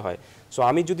জবাবদিহিতা করতে হয়। সো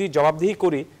আমি যদি জবাবদিহি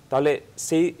করি, তাহলে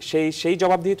সেই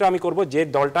জবাবদিহিটা আমি করব যে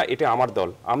দলটা এটা আমার দল,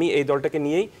 আমি এই দলটাকে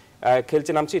নিয়েই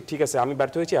খেলতে নামছি, ঠিক আছে আমি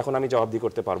ব্যর্থ হয়েছি, এখন আমি জবাবদিহি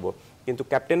করতে পারবো। কিন্তু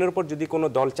ক্যাপ্টেনের উপর যদি কোনো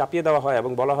দল চাপিয়ে দেওয়া হয়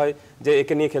এবং বলা হয় যে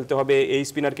একে নিয়ে খেলতে হবে, এই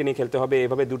স্পিনারকে নিয়ে খেলতে হবে,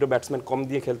 এভাবে 2টো ব্যাটসম্যান কম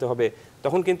দিয়ে খেলতে হবে,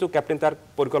 তখন কিন্তু ক্যাপ্টেন তার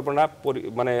পরিকল্পনা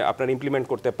মানে আপনার ইমপ্লিমেন্ট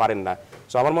করতে পারেন না।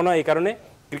 সো আমার মনে হয় এই কারণে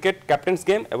ক্রিকেট ক্যাপ্টেন্স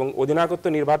গেম, এবং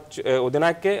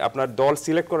অধিনায়ককে আপনার দল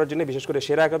সিলেক্ট করার জন্য, বিশেষ করে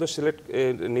সেরা একাদশ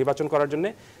নির্বাচন করার জন্য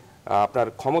আপনার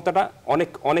ক্ষমতাটা অনেক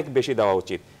অনেক বেশি দেওয়া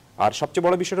উচিত। আর সবচেয়ে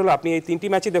বড় বিষয় হলো আপনি এই 3টি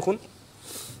ম্যাচই দেখুন,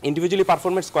 ইন্ডিভিজুয়ালি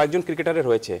পারফরমেন্স কয়েকজন ক্রিকেটারের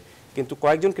হয়েছে, কিন্তু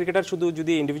কয়েকজন ক্রিকেটার শুধু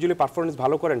যদি ইন্ডিভিজুয়ালি পারফরমেন্স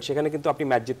ভালো করেন, সেখানে কিন্তু আপনি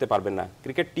ম্যাচ জিততে পারবেন না।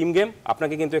 ক্রিকেট টিম গেম,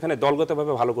 আপনাকে কিন্তু এখানে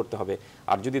দলগতভাবে ভালো করতে হবে,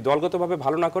 আর যদি দলগতভাবে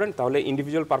ভালো না করেন, তাহলে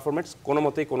ইন্ডিভিজুয়াল পারফরমেন্স কোনো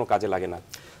মতেই কোনো কাজে লাগে না।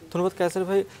 ধন্যবাদ কায়সার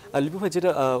ভাই। লিপু ভাই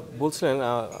যেটা বলছিলেন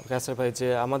কায়সার ভাই, যে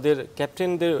আমাদের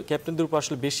ক্যাপ্টেনদের উপর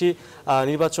আসলে বেশি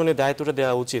নির্বাচনের দায়িত্বটা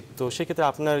দেওয়া উচিত, তো সেক্ষেত্রে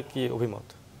আপনার কি অভিমত?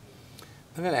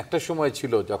 দেখেন, একটা সময়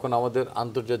ছিল যখন আমাদের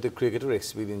আন্তর্জাতিক ক্রিকেটের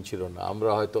এক্সপিরিয়েন্স ছিল না, আমরা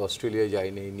হয়তো অস্ট্রেলিয়ায়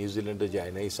যাইনি, নিউজিল্যান্ডে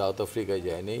যাইনি, সাউথ আফ্রিকায়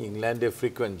যাইনি, ইংল্যান্ডে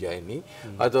ফ্রিকোয়েন্ট যাইনি,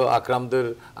 হয়তো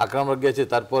আকরামরা গেছে,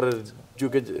 তারপরের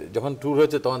যুগে যখন ট্যুর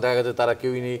হয়েছে তখন দেখা গেছে তারা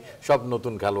কেউই নেই, সব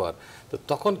নতুন খেলোয়াড়। তো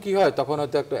তখন কি হয়, তখন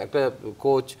হয়তো একটা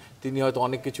কোচ, তিনি হয়তো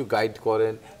অনেক কিছু গাইড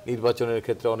করেন, নির্বাচনের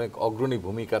ক্ষেত্রে অনেক অগ্রণী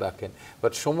ভূমিকা রাখেন,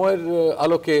 বাট সময়ের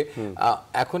আলোকে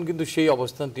এখন কিন্তু সেই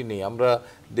অবস্থানটি নেই। আমরা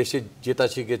দেশে জেতা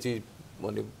শিখেছি,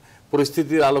 মানে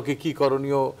পরিস্থিতির আলোকে কি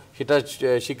করণীয় সেটা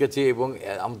শিখেছি, এবং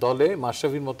দলে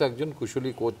মাশরাফির মতো একজন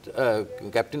কুশলী কোচ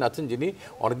ক্যাপ্টেন আছেন, যিনি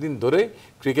অনেকদিন ধরে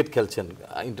ক্রিকেট খেলছেন,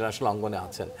 ইন্টারন্যাশনাল অঙ্গনে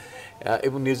আছেন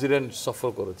এবং নিউজিল্যান্ড সফর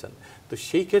করেছেন। তো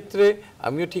সেই ক্ষেত্রে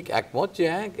আমিও ঠিক একমত যে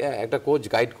হ্যাঁ, একটা কোচ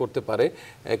গাইড করতে পারে,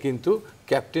 কিন্তু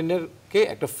ক্যাপ্টেনেরকে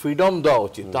একটা ফ্রিডম দেওয়া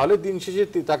উচিত। তাহলে দিন শেষে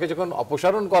তাকে যখন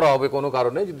অপসারণ করা হবে কোনো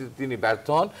কারণে, যদি তিনি ব্যর্থ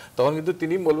হন, তখন কিন্তু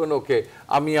তিনি বলবেন ওকে,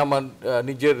 আমি আমার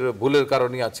নিজের ভুলের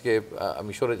কারণে আজকে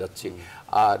আমি সরে যাচ্ছি।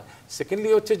 আর সেকেন্ডলি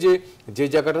হচ্ছে যে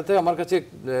জায়গাটাতে আমার কাছে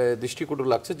দৃষ্টিকটু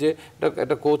লাগছে যে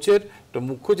একটা কোচের একটা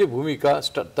মুখ্য যে ভূমিকা,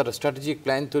 তার স্ট্র্যাটেজিক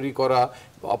প্ল্যান তৈরি করা,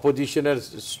 অপোজিশনের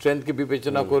স্ট্রেংথকে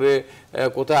বিবেচনা করে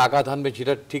কোথায় আঘাত হানবে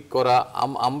সেটা ঠিক করা,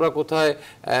 আমরা কোথায়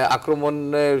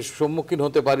আক্রমণের সম্মুখীন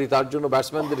হতে পারি, তার জন্য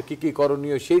ব্যাটসম্যানদের কী কী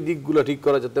করণীয় সেই দিকগুলো ঠিক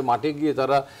করা, যাতে মাঠে গিয়ে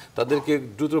তারা তাদেরকে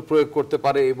দ্রুত প্রয়োগ করতে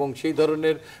পারে এবং সেই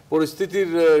ধরনের পরিস্থিতির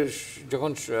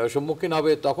যখন সম্মুখীন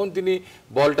হবে তখন তিনি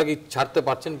বলটাকে ছাড়তে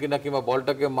পারছেন কিনা কিংবা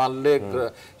বলটাকে মারলে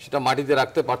সেটা মাটিতে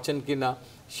রাখতে পারছেন কিনা,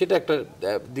 সেটা একটা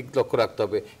দিক লক্ষ্য রাখতে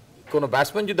হবে। কোনো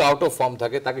ব্যাটসম্যান যদি আউট অফ ফর্ম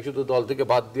থাকে তাকে শুধু দল থেকে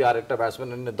বাদ দিয়ে আরেকটা ব্যাটসম্যান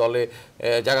এনে দলে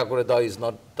জায়গা করে দেওয়া ইজ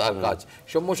নট তার কাজ।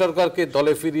 সৌম্য সরকারকে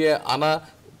দলে ফিরিয়ে আনা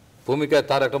ভূমিকায়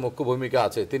তার একটা মুখ্য ভূমিকা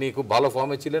আছে। তিনি খুব ভালো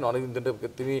ফর্মে ছিলেন অনেকদিন ধরে,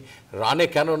 তিনি রানে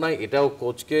কেন নাই এটাও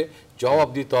কোচকে জবাব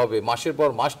দিতে হবে। মাসের পর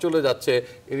মাস চলে যাচ্ছে,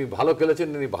 ইনি ভালো খেলেছেন,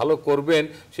 ইনি ভালো করবেন,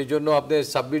 সেই জন্য আপনি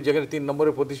সাব্বির যেখানে 3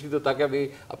 নম্বরে প্রতিষ্ঠিত তাকে আপনি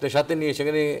আপনার সাথে নিয়ে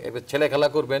সেখানে একটা ছেলে খেলা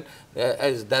করবেন,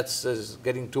 that's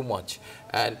getting too much.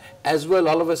 And as well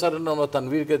all of a sudden আমরা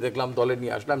তানভীরকে দেখলাম দলে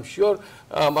নিয়ে আসলাম। শিওর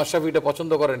মাশরাফি এটা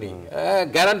পছন্দ করেনি,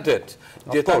 গ্যারান্টেড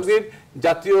যে তানভীর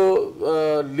জাতীয়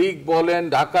লিগ বলেন,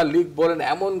 ঢাকা লিগ বলেন,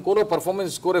 এমন কোনো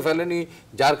পারফরমেন্স করে ফেলেনি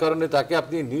যার কারণে তাকে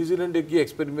আপনি নিউজিল্যান্ডে গিয়ে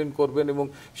এক্সপেরিমেন্ট করবেন এবং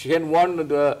সেখানে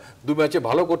 1-2 ম্যাচে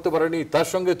ভালো করতে পারেনি তার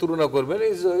সঙ্গে তুলনা করবেন,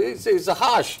 ইজ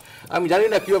হাস। আমি জানি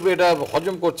না কীভাবে এটা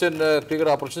হজম করছেন ক্রিকেট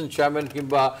অপারেশন চেয়ারম্যান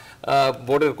কিংবা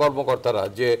বোর্ডের কর্মকর্তারা,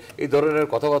 যে এই ধরনের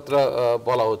কথাবার্তা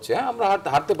বলা হচ্ছে। হ্যাঁ, আমরা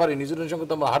হারতে পারি, নিউজিল্যান্ডের সঙ্গে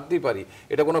তো আমরা হারতেই পারি,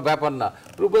 এটা কোনো ব্যাপার না।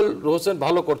 রুবেল হোসেন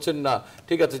ভালো করছেন না,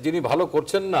 ঠিক আছে, যিনি ভালো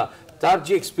করছেন না তার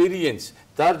যে এক্সপিরিয়েন্স,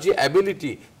 তার যে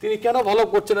অ্যাবিলিটি, তিনি কেন ভালো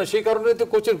করছেন না সেই কারণে তো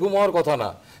কোচের ঘুম হওয়ার কথা না,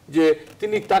 যে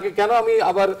তিনি তাকে কেন আমি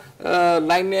আবার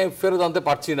লাইনে ফেরত আনতে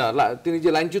পারছি না, তিনি যে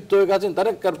লাইনচ্যুত হয়ে গেছেন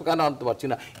তারা কেন আনতে পারছি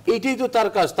না, এইটাই তো তার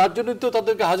কাজ। তার জন্যই তো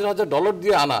তাদেরকে হাজার হাজার ডলার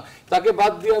দিয়ে আনা। তাকে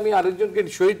বাদ দিয়ে আমি আরেকজনকে,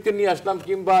 শহীদকে নিয়ে আসলাম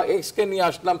কিংবা এক্সকে নিয়ে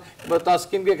আসলাম কিংবা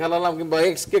তাসকিনকে খেলালাম কিংবা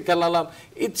এক্সকে খেলালাম,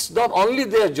 it's not only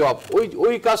there job.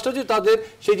 ওই কাজটা যে তাদের,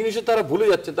 সেই জিনিসটা তারা ভুলে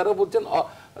যাচ্ছে। তারা বলছেন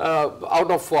আউট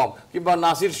অফ ফর্ম কিংবা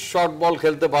নাসির শর্ট বল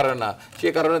খেলতে পারে না, সে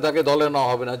কারণে তাকে দলে নেওয়া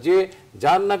হবে না। যে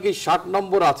যার নাকি 60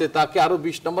 নম্বর আছে তাকে আরও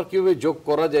 20 নম্বর কীভাবে যোগ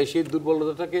করা যায়, সেই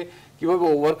দুর্বলতাটাকে কীভাবে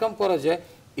ওভারকাম করা যায়,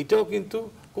 এটাও কিন্তু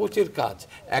কোচের কাজ।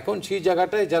 এখন সেই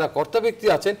জায়গাটায় যারা কর্তা ব্যক্তি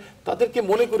আছেন তাদেরকে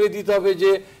মনে করে দিতে হবে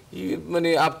যে মানে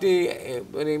আপনি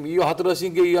মানে হাতুরা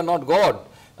সিংকে ইউ আর নট গড,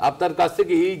 আপনার কাছ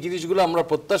থেকে এই জিনিসগুলো আমরা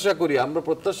প্রত্যাশা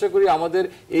করি আমাদের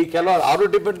এই খেলোয়াড় আরও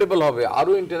ডিপেন্ডেবল হবে,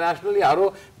 আরও ইন্টারন্যাশনালি আরও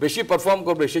বেশি পারফর্ম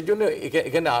করবে, সেই জন্য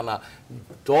এখানে আনা।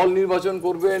 দল নির্বাচন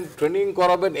করবেন, ট্রেনিং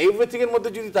করাবেন, এভরিথিংয়ের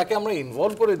মধ্যে যদি তাকে আমরা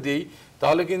ইনভলভ করে দিই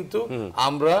তাহলে কিন্তু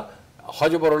আমরা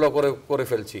হজবরল করে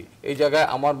ফেলছি। এই জায়গায়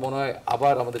আমার মনে হয়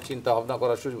আবার আমাদের চিন্তা ভাবনা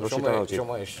করার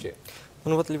সময় এসছে।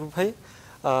 ধন্যবাদ লিপু ভাই।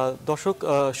 দর্শক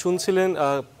শুনছিলেন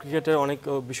ক্রিকেটের অনেক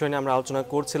বিষয় নিয়ে আমরা আলোচনা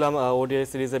করছিলাম, ওডিআই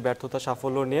সিরিজের ব্যর্থতা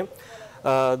সাফল্য নিয়ে।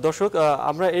 দর্শক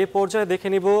আমরা এই পর্যায়ে দেখে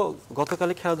নিব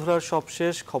গতকালই খেলাধুলার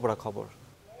সবশেষ খবরাখবর।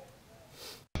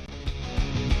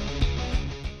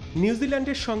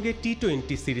 নিউজিল্যান্ডের সঙ্গে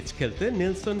টি-20 সিরিজ খেলতে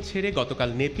নেলসন ছেড়ে গতকাল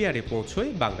নেপিয়ারে পৌঁছয়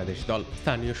বাংলাদেশ দল।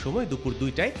 স্থানীয় সময় দুপুর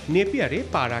 2টায় নেপিয়ারে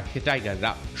পা রাখে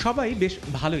টাইগাররা। সবাই বেশ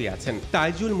ভালোই আছেন।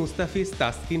 তাইজুল, মুস্তাফিজ,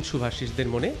 তাসকিন,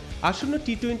 শুভাশিসদের মনে আসন্ন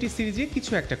টি-20 সিরিজে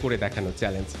কিছু একটা করে দেখানোর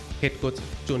চ্যালেঞ্জ। হেড কোচ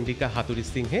চন্ডিকা হাতুরি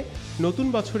সিংহে নতুন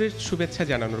বছরের শুভেচ্ছা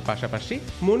জানানোর পাশাপাশি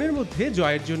মনের মধ্যে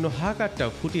জয়ের জন্য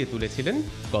হাহাকারটাও ফুটিয়ে তুলেছিলেন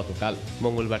গতকাল।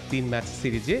 মঙ্গলবার 3 ম্যাচ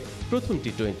সিরিজে প্রথম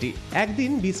টি-20।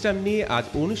 একদিন বিশ্রাম নিয়ে আজ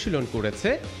অনুশীলন করেছে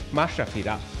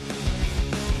মাশরাফিরা।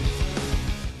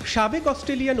 সাবেক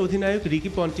অস্ট্রেলিয়ান অধিনায়ক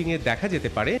রিকি পন্টিংয়ে দেখা যেতে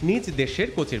পারে নিজ দেশের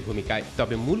কোচের ভূমিকায়,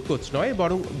 তবে মূল কোচ নয়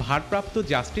বরং ভারপ্রাপ্ত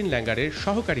জাস্টিন ল্যাঙ্গারের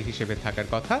সহকারী হিসেবে থাকার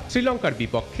কথা শ্রীলঙ্কার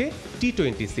বিপক্ষে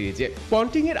টি-20 সিরিজে।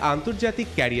 পন্টিংয়ের আন্তর্জাতিক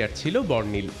ক্যারিয়ার ছিল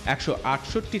বর্ণিল।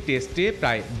 168 টেস্টে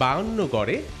প্রায় 52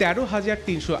 গড়ে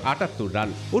 13,378 রান।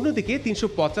 অন্যদিকে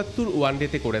 375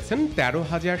 ওয়ানডেতে করেছেন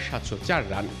 13,704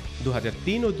 রান।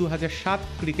 2003 ও 2007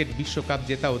 ক্রিকেট বিশ্বকাপ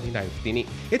জেতা অধিনায়ক তিনি।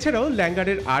 এছাড়াও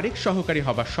ল্যাঙ্গারের আরেক সহকারী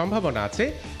হবার সম্ভাবনা আছে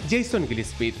জেসন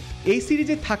গিলস্পির। এই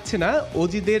সিরিজে থাকছে না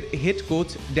অজিদের হেড কোচ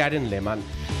ড্যারেন লেমান।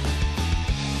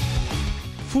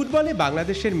 ফুটবলে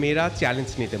বাংলাদেশের মেয়েরা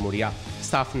চ্যালেঞ্জ নিতে মরিয়া।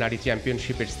 সাফ নারী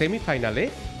চ্যাম্পিয়নশিপের সেমিফাইনালে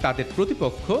তাদের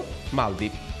প্রতিপক্ষ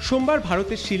মালদ্বীপ। সোমবার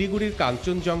ভারতের শিলিগুড়ির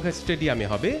কাঞ্চনজঙ্ঘা স্টেডিয়ামে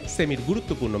হবে সেমির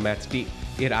গুরুত্বপূর্ণ ম্যাচটি।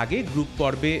 এর আগে গ্রুপ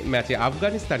পর্বে ম্যাচে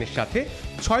আফগানিস্তানের সাথে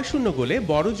 6-0 গোলে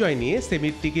বড় জয় নিয়ে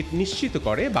সেমির টিকিট নিশ্চিত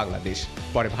করে বাংলাদেশ।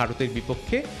 পরে ভারতের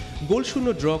বিপক্ষে গোলশূন্য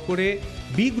ড্র করে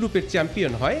বি গ্রুপের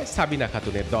চ্যাম্পিয়ন হয় সাবিনা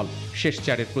খাতুনের দল। শেষ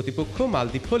চারের প্রতিপক্ষ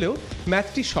মালদ্বীপ হলেও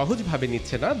ম্যাচটি সহজভাবে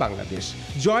নিচ্ছে না বাংলাদেশ।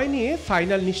 জয় নিয়ে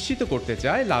ফাইনাল নিশ্চিত করতে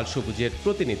চায় লাল সবুজের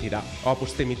প্রতিনিধিরা। অপর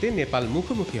সেমিতে নেপাল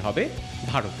মুখোমুখি হবে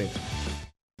ভারতের।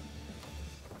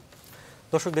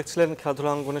 দর্শক দেখছিলেন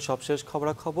খেলাধুলা অঙ্গনের সবশেষ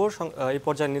খবরাখবর। এই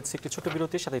পর্যায়ে নিচ্ছি একটি ছোট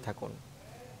বিরতির সাথেই থাকুন।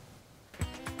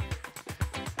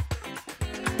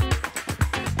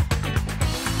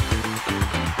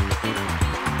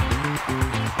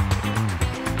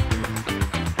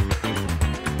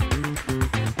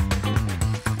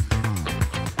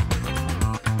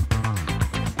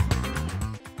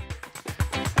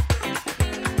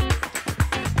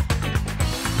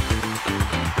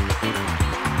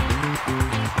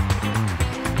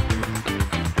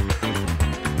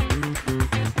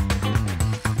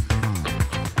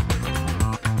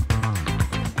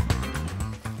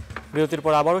 বিরতির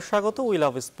পর আবারও স্বাগত উই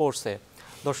লাভ স্পোর্টসে।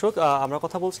 দর্শক, আমরা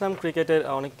কথা বলছিলাম ক্রিকেটের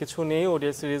অনেক কিছু নিয়ে,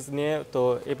 ওডিআই সিরিজ নিয়ে। তো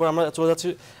এরপর আমরা চলে যাচ্ছি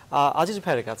আজিজ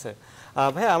ভাইয়ের কাছে।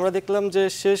 ভাই, আমরা দেখলাম যে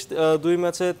শেষ 2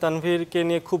 ম্যাচে তানভীরকে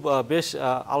নিয়ে খুব বেশ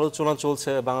আলোচনা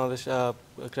চলছে বাংলাদেশ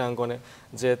ক্রীড়াঙ্গনে,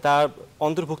 যে তার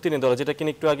অন্তর্ভুক্তি নিয়ে দলে, যেটা কিনা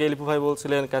একটু আগে লিপু ভাই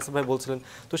বলছিলেন, কাসিফ ভাই বলছিলেন।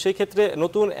 তো সেই ক্ষেত্রে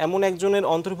নতুন এমন একজনের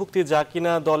অন্তর্ভুক্তি যা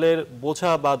কিনা দলের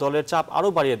বোঝা বা দলের চাপ আরও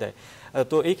বাড়িয়ে দেয়।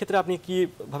 তো এই ক্ষেত্রে আপনি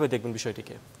কিভাবে দেখবেন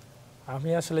বিষয়টিকে?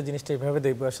 আমি আসলে জিনিসটা এইভাবে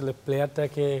দেখবো, আসলে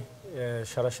প্লেয়ারটাকে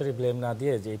সরাসরি ব্লেম না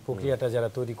দিয়ে যে এই প্রক্রিয়াটা যারা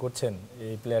তৈরি করছেন,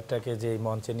 এই প্লেয়ারটাকে যে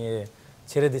মঞ্চে নিয়ে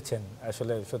ছেড়ে দিচ্ছেন,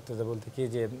 আসলে সত্যতা বলতে কি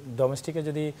যে ডোমেস্টিকে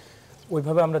যদি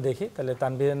ওইভাবে আমরা দেখি তাহলে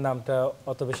তানভীরের নামটা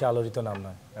অত বেশি আলোড়িত নাম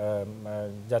নয়,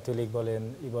 জাতীয় লিগ বলেন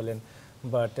বলেন।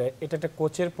 বাট এটা একটা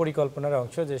কোচের পরিকল্পনার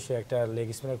অংশ যে সে একটা লেগ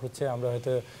স্পিনার খুঁজছে। আমরা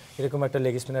হয়তো এরকম একটা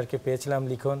লেগ স্পিনারকে পেয়েছিলাম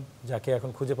লিখন, যাকে এখন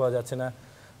খুঁজে পাওয়া যাচ্ছে না।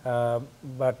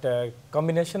 বাট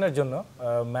কম্বিনেশনের জন্য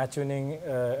ম্যাচ উইনিং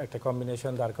একটা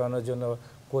কম্বিনেশন দাঁড় করানোর জন্য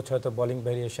কোচ হয়তো বোলিং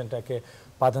ভেরিয়েশনটাকে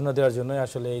প্রাধান্য দেওয়ার জন্যই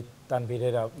আসলে এই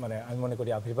তানভীরের মানে আমি মনে করি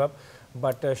আবির্ভাব।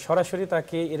 বাট সরাসরি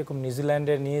তাকে এরকম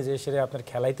নিউজিল্যান্ডের নিয়ে যে সেটা আপনার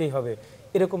খেলাইতেই হবে,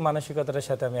 এরকম মানসিকতাটার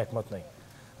সাথে আমি একমত নই।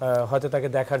 হয়তো তাকে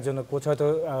দেখার জন্য কোচ হয়তো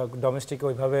ডোমেস্টিকে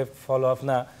ওইভাবে ফলো আপ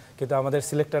না, কিন্তু আমাদের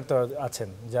সিলেক্টর তো আছেন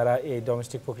যারা এই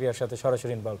ডোমেস্টিক প্রক্রিয়ার সাথে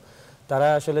সরাসরি ইনভলভ। তারা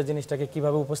আসলে জিনিসটাকে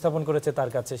কিভাবে উপস্থাপন করেছে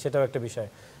তার কাছে, সেটাও একটা বিষয়।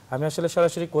 আমি আসলে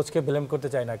সরাসরি কোচকে ব্লেম করতে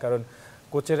চাই না, কারণ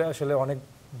কোচের আসলে অনেক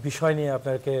বিষয় নিয়ে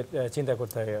আপনাকে চিন্তা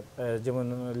করতে হয়। যেমন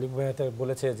লিপু ভাই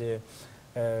বলেছে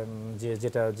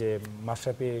যে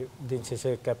মাশরাফি দিন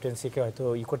শেষে ক্যাপ্টেন্সিকে হয়তো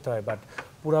করতে হয়, বাট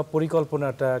পুরো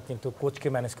পরিকল্পনাটা কিন্তু কোচকে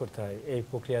ম্যানেজ করতে হয় এই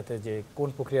প্রক্রিয়াতে, যে কোন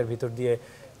প্রক্রিয়ার ভিতর দিয়ে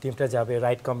টিমটা যাবে,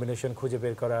 রাইট কম্বিনেশন খুঁজে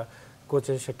বের করা,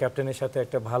 কোচের ক্যাপ্টেনের সাথে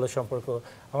একটা ভালো সম্পর্ক।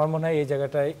 আমার মনে হয় এই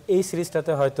জায়গাটায় এই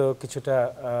সিরিজটাতে হয়তো কিছুটা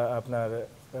আপনার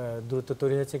দূরত্ব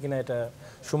তৈরি হয়েছে কিনা এটা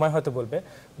সময় হয়তো বলবে।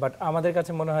 বাট আমাদের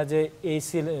কাছে মনে হয় যে এই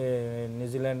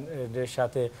নিউজিল্যান্ডের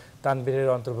সাথে তানভীরের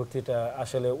অন্তর্ভুক্তিটা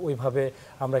আসলে ওইভাবে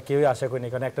আমরা কেউই আশা করিনি,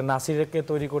 কারণ একটা নাসিরকে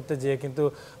তৈরি করতে যেয়ে কিন্তু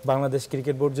বাংলাদেশ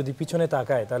ক্রিকেট বোর্ড যদি পিছনে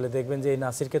তাকায় তাহলে দেখবেন যে এই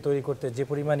নাসিরকে তৈরি করতে যে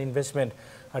পরিমাণ ইনভেস্টমেন্ট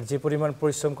আর যে পরিমাণ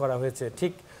পরিশ্রম করা হয়েছে,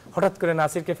 ঠিক হঠাৎ করে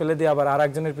নাসিরকে ফেলে দিয়ে আবার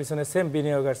আরেকজনের পিছনে সেম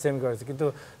বিনিয়োগ আর সেম করেছে। কিন্তু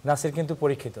নাসির কিন্তু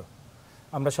পরীক্ষিত,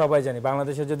 আমরা সবাই জানি।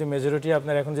 বাংলাদেশের যদি মেজরিটি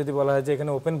আপনার এখন যদি বলা হয় যে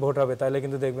এখানে ওপেন ভোট হবে, তাহলে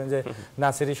কিন্তু দেখবেন যে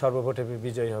নাসিরই সর্বভোটে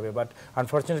বিজয়ী হবে। বাট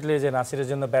আনফর্চুনেটলি যে নাসিরের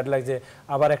জন্য ব্যাড লাগ যে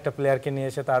আবার একটা প্লেয়ারকে নিয়ে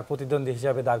এসে তার প্রতিদ্বন্দ্বী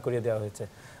হিসাবে দাঁড় করিয়ে দেওয়া হয়েছে।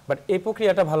 বাট এই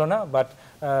প্রক্রিয়াটা ভালো না। বাট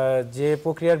যে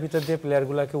প্রক্রিয়ার ভিতর দিয়ে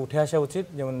প্লেয়ারগুলোকে উঠে আসা উচিত,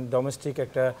 যেমন ডোমেস্টিক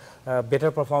একটা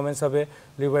বেটার পারফরমেন্স হবে।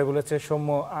 লিপু ভাই বলেছে সৌম্য,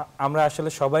 আমরা আসলে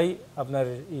সবাই আপনার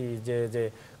যে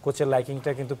কোচের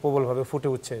লাইকিংটা কিন্তু প্রবলভাবে ফুটে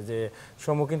উঠছে, যে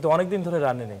সৌম্য কিন্তু অনেকদিন ধরে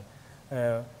রানে নেই।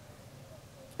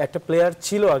 একটা প্লেয়ার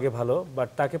ছিল আগে ভালো, বাট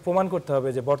তাকে প্রমাণ করতে হবে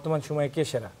যে বর্তমান সময়ে কে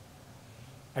সেরা।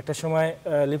 একটা সময়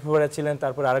লিপু ভাইরা ছিলেন,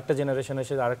 তারপর আরেকটা জেনারেশন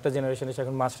এসে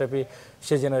এখন মাশরাফি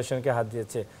সেই জেনারেশনকে হাত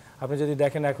দিয়েছে। আপনি যদি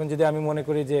দেখেন এখন যদি আমি মনে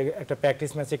করি যে একটা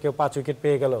প্র্যাকটিস ম্যাচে কেউ 5 উইকেট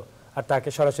পেয়ে গেল আর তাকে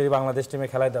সরাসরি বাংলাদেশ টিমে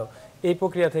খেলায় দাও, এই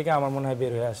প্রক্রিয়া থেকে আমার মনে হয়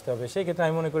বের হয়ে আসতে হবে। সেই ক্ষেত্রে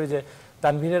আমি মনে করি যে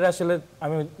তানভীরের আসলে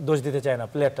আমি দোষ দিতে চাই না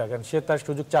প্লেয়ারটা, কারণ সে তার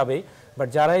সুযোগ চাবেই। বাট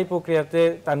যারা এই প্রক্রিয়াতে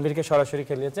তানভীরকে সরাসরি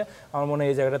খেলিয়েছে, আমার মনে হয়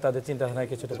এই জায়গাটা তাদের চিন্তাধারায়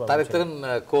কিছুটা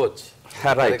কোচ।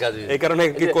 হ্যাঁ, রাইট। এই কারণে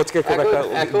কি কোচকে খুব একটা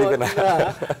দিবে না।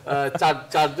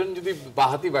 চারজন যদি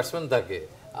বাহাতি ব্যাটসম্যান থাকে,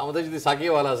 আমাদের যদি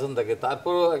সাকিব আল হাসান থাকে,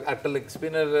 তারপর একটা লেগ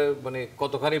স্পিনার মানে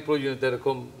কতখানি প্রয়োজনীয়তা,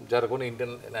 এরকম যার কোনো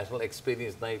ইন্টারন্যাশনাল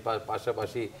এক্সপিরিয়েন্স নাই,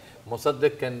 পাশাপাশি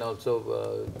মোসাদ্দেক ক্যান অলসো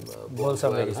বল।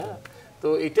 তো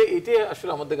এটা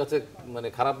আসলে আমাদের কাছে মানে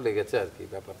খারাপ লেগেছে আর কি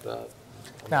ব্যাপারটা।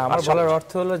 না, আমার বলার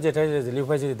অর্থ হলো যেটা লিপু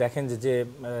ভাই যদি দেখেন যে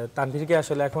তানভীরকে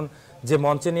আসলে এখন যে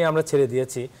মঞ্চে নিয়ে আমরা ছেড়ে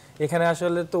দিয়েছি, এখানে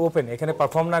আসলে তো ওপেন, এখানে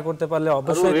পারফর্ম না করতে পারলে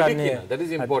অবশ্যই তার নিয়ে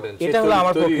এটা হলো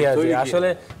আমার প্রক্রিয়া যে আসলে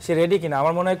সে রেডি কিনা।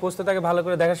 আমার মনে হয় কোচ তো তাকে ভালো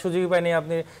করে দেখার সুযোগই পায়নি।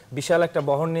 আপনি বিশাল একটা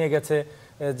বহর নিয়ে গেছে,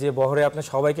 যে বহরে আপনি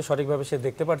সবাইকে সঠিকভাবে সে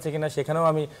দেখতে পারছে কিনা সেখানেও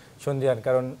আমি সন্দিহান,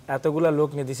 কারণ এতগুলা লোক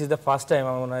নিয়ে this is the first time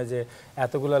আমার মনে হয় যে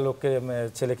এতগুলা লোককে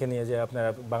ছেলেকে নিয়ে যে আপনারা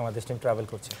বাংলাদেশ টিম ট্রাভেল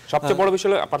করছে। সবচেয়ে বড়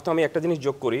বিষয় আপাতত আমি একটা জিনিস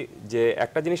যোগ করি, যে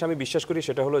একটা জিনিস আমি বিশ্বাস করি,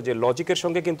 সেটা হলো যে লজিকের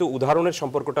সঙ্গে কিন্তু উদাহরণের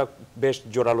সম্পর্কটা বেশ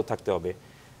জোরালো থাকতে হবে।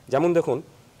 যেমন দেখুন,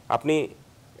 আপনি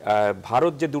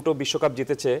ভারত যে দুটো বিশ্বকাপ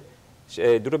জিতেছে,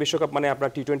 দুটো বিশ্বকাপ মানে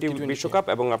আপনার টি-20 বিশ্বকাপ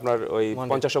এবং আপনার ওই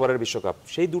 50 ওভারের বিশ্বকাপ,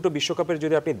 সেই দুটো বিশ্বকাপের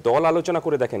যদি আপনি দল আলোচনা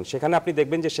করে দেখেন, সেখানে আপনি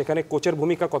দেখবেন যে সেখানে কোচের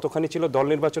ভূমিকা কতখানি ছিল দল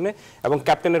নির্বাচনে এবং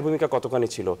ক্যাপ্টেনের ভূমিকা কতখানি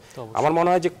ছিল। আমার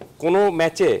মনে হয় যে কোনো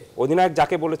ম্যাচে অধিনায়ক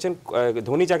যাকে বলেছেন,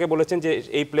 ধোনি যাকে বলেছেন যে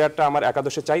এই প্লেয়ারটা আমার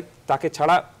একাদশে চাই, তাকে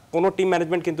ছাড়া কোনো টিম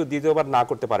ম্যানেজমেন্ট কিন্তু দ্বিতীয়বার না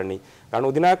করতে পারেনি। কারণ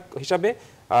অধিনায়ক হিসাবে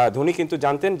ধোনি কিন্তু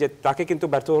জানতেন যে তাকে কিন্তু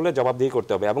ব্যর্থ হলে জবাবদিহি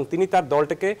করতে হবে, এবং তিনি তার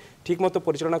দলটাকে ঠিকমতো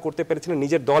পরিচালনা করতে পেরেছিলেন,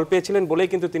 নিজের দল পেয়েছিলেন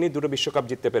বলেই কিন্তু তিনি দুটো বিশ্বকাপ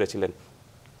জিততে পেরেছিলেন।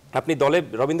 আপনি দলে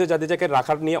রবীন্দ্র জাদেজাকে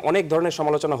রাখার নিয়ে অনেক ধরনের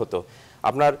সমালোচনা হতো,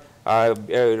 আপনার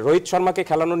রোহিত শর্মাকে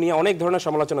খেলানো নিয়ে অনেক ধরনের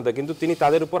সমালোচনা হতো, কিন্তু তিনি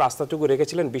তাদের উপর আস্থাটুকু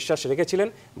রেখেছিলেন, বিশ্বাস রেখেছিলেন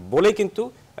বলেই কিন্তু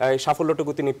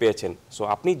সাফল্যটুকু তিনি পেয়েছেন। সো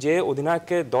আপনি যে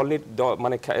অধিনায়ককে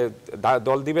মানে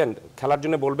দল দিবেন, খেলার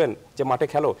জন্য বলবেন যে মাঠে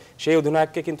খেলো, সেই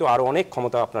অধিনায়ককে কিন্তু আরও অনেক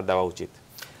ক্ষমতা আপনার দেওয়া উচিত।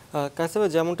 কাইসার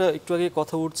ভাই, যেমনটা একটু আগে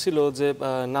কথা উঠছিল যে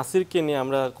নাসিরকে নিয়ে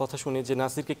আমরা কথা শুনি যে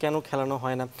নাসিরকে কেন খেলানো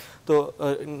হয় না, তো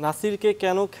নাসিরকে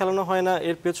কেন খেলানো হয় না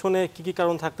এর পেছনে কি কি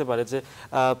কারণ থাকতে পারে? যে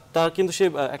তার কিন্তু সে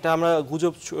একটা আমরা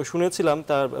গুজব শুনেছিলাম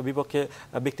তার বিপক্ষে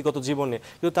ব্যক্তিগত জীবনে,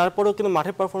 কিন্তু তারপরেও কিন্তু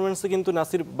মাঠের পারফরমেন্সে কিন্তু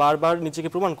নাসির বারবার নিজেকে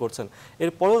প্রমাণ করছেন,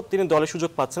 এরপরেও তিনি দলে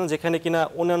সুযোগ পাচ্ছেন, যেখানে কিনা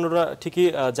অন্যান্যরা ঠিকই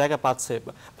জায়গা পাচ্ছে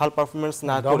ভালো পারফরমেন্স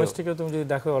না করে। ডোমেস্টিকে তুমি যদি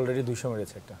দেখো অলরেডি 200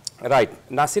 মেরেছে একটা। রাইট,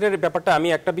 নাসিরের ব্যাপারটা আমি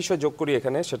একটা বিষয় যোগ করি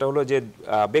এখানে, সেটা হলো যে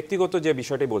ব্যক্তিগত যে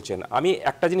বিষয়টি বলছেন, আমি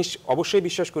একটা জিনিস অবশ্যই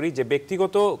বিশ্বাস করি যে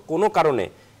ব্যক্তিগত কোনো কারণে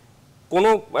কোনো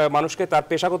মানুষকে তার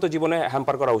পেশাগত জীবনে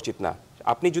হ্যাম্পার করা উচিত না।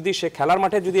 আপনি যদি সে খেলার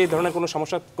মাঠে যদি এই ধরনের কোনো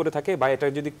সমস্যা করে থাকে, বা এটা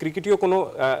যদি ক্রিকেটীয় কোনো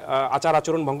আচার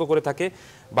আচরণ ভঙ্গ করে থাকে,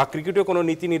 বা ক্রিকেটীয় কোনো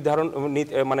নীতি নির্ধারণ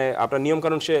মানে আপনার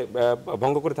নিয়মকানুন সে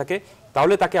ভঙ্গ করে থাকে,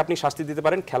 তাহলে তাকে আপনি শাস্তি দিতে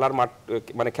পারেন খেলার মাঠ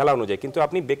মানে খেলা অনুযায়ী। কিন্তু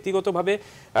আপনি ব্যক্তিগতভাবে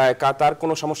তার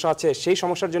কোনো সমস্যা আছে, সেই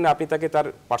সমস্যার জন্য আপনি তাকে তার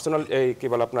পার্সোনাল কী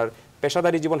বলে আপনার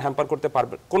পেশাদারি জীবন হ্যাম্পার করতে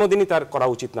পারবেন, কোনো দিনই তার করা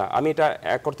উচিত না। আমি এটা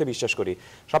এক অর্থে বিশ্বাস করি।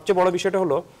 সবচেয়ে বড় বিষয়টা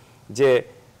হলো যে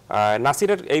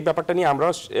নাসিরের এই ব্যাপারটা নিয়ে আমরা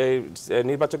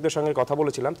নির্বাচকদের সঙ্গে কথা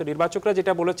বলেছিলাম, তো নির্বাচকরা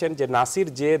যেটা বলেছেন যে নাসির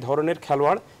যে ধরনের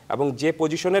খেলোয়াড় এবং যে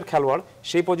পজিশনের খেলোয়াড়,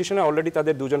 সেই পজিশনে অলরেডি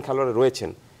তাদের দুজন খেলোয়াড় রয়েছেন।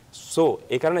 সো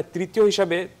এই কারণে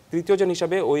তৃতীয়জন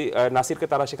হিসাবে ওই নাসিরকে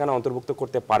তারা সেখানে অন্তর্ভুক্ত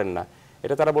করতে পারেন না,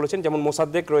 এটা তারা বলেছেন। যেমন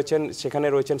মোসাদ্দেক রয়েছেন সেখানে,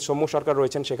 রয়েছেন সৌম্য সরকার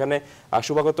রয়েছেন সেখানে,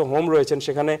 শুভাগত হোম রয়েছেন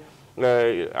সেখানে,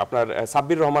 আপনার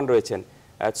সাব্বির রহমান রয়েছেন।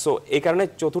 সো এই কারণে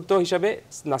চতুর্থ হিসাবে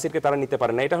নাসিরকে তারা নিতে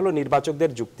পারেন না, এটা হলো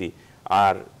নির্বাচকদের যুক্তি।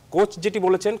 আর কোচ যেটি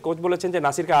বলেছেন, কোচ বলেছেন যে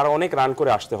নাসিরকে আরও অনেক রান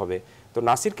করে আসতে হবে। তো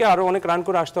নাসিরকে আরও অনেক রান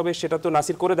করে আসতে হবে, সেটা তো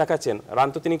নাসির করে দেখাচ্ছেন, রান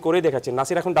তো তিনি করে দেখাচ্ছেন।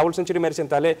 নাসির এখন ডাবল সেঞ্চুরি মেরেছেন,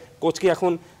 তাহলে কোচ কি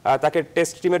এখন তাকে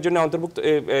টেস্ট টিমের জন্য অন্তর্ভুক্ত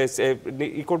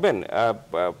করবেন,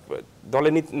 দলে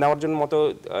নেওয়ার জন্য মতো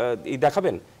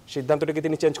দেখাবেন, সিদ্ধান্তটাকে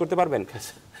তিনি চেঞ্জ করতে পারবেন?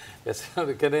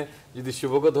 এখানে যদি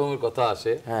শুভগত হোমের কথা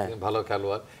আসে, ভালো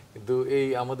খেলোয়াড়, কিন্তু এই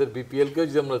আমাদের বিপিএল কেও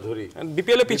যদি আমরা ধরি,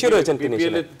 বিপিএল এ পিছিয়ে রয়েছেন তিনি,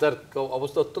 বিপিএল এ তার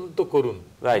অবস্থা অত্যন্ত করুণ।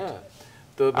 রাইট,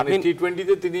 তো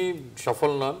টি-20তে তিনি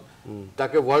সফল নন,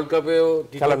 তাকে ওয়ার্ল্ড কাপেও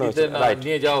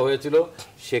নিয়ে যাওয়া হয়েছিল,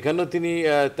 সেখানেও তিনি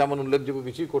তেমন উল্লেখযোগ্য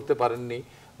কিছুই করতে পারেননি।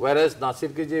 ওয়ারাস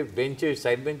নাসিরকে যে বেঞ্চে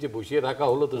সাইড বেঞ্চে বসিয়ে রাখা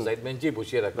হলো, তো সাইড বেঞ্চেই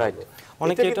বসিয়ে রাখা হলো,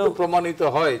 অনেকে এটা প্রমাণিত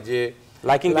হয় যে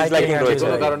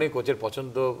কোনো কারণে কোচের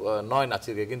পছন্দ নয়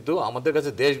নাসিরকে। কিন্তু আমাদের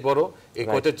কাছে দেশ বড়, এই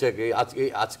কোচের থেকে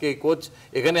আজকে এই কোচ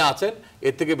এখানে আছেন,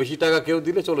 এর থেকে বেশি টাকা কেউ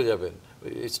দিলে চলে যাবেন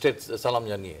স্টেট সালাম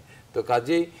জানিয়ে। তো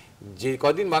কাজেই যে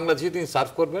কদিন বাংলাদেশে তিনি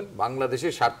সার্ভ করবেন,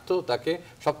 বাংলাদেশের স্বার্থ তাকে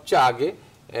সবচেয়ে আগে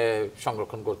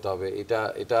সংরক্ষণ করতে হবে,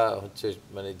 এটা হচ্ছে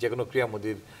মানে যে কোনো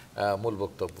ক্রীড়ামোদীর মূল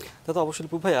বক্তব্য। তা তো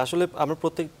অবশ্যই ভাই, আসলে আমরা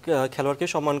প্রত্যেক খেলোয়াড়কে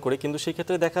সম্মান করি, কিন্তু সেই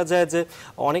ক্ষেত্রে দেখা যায় যে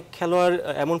অনেক খেলোয়াড়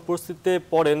এমন পরিস্থিতিতে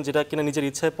পড়েন যেটা কিনা নিজের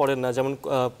ইচ্ছায় পড়েন না, যেমন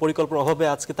পরিকল্পনার অভাবে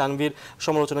আজকে তানভীর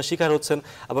সমালোচনার শিকার হচ্ছেন।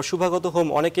 আবার শুভাগত হোম,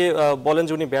 অনেকে বলেন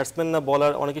যে উনি ব্যাটসম্যান না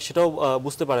বোলার, অনেকে সেটাও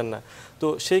বুঝতে পারেন না। তো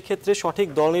সেই ক্ষেত্রে সঠিক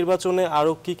দল নির্বাচনে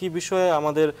আরও কি কি বিষয়ে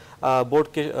আমাদের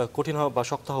বোর্ডকে কঠিন হওয়া বা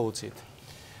শক্ত হওয়া উচিত?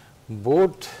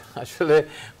 বোর্ড আসলে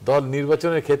দল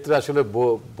নির্বাচনের ক্ষেত্রে আসলে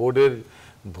বোর্ডের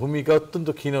ভূমিকা অত্যন্ত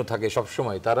ক্ষীণ থাকে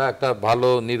সবসময়। তারা একটা ভালো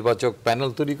নির্বাচক প্যানেল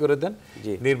তৈরি করে দেন,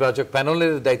 নির্বাচক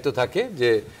প্যানেলের দায়িত্ব থাকে যে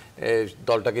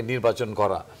দলটাকে নির্বাচন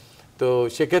করা। তো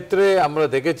সেক্ষেত্রে আমরা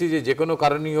দেখেছি যে কোনো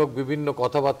কারণেই হোক বিভিন্ন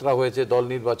কথাবার্তা হয়েছে দল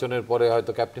নির্বাচনের পরে,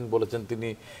 হয়তো ক্যাপ্টেন বলেছেন তিনি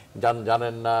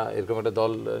জানেন না, এরকম একটা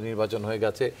দল নির্বাচন হয়ে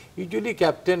গেছে। ইউজুয়ালি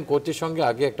ক্যাপ্টেন কোচের সঙ্গে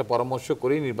আগে একটা পরামর্শ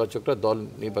করেই নির্বাচকরা দল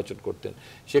নির্বাচন করতেন।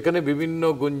 সেখানে বিভিন্ন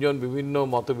গুঞ্জন, বিভিন্ন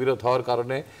মতবিরোধ হওয়ার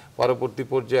কারণে পরবর্তী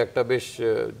পর্যায়ে একটা বেশ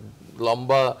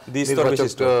লম্বা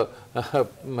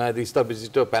স্তর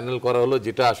বিশিষ্ট প্যানেল করা হলো,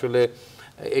 যেটা আসলে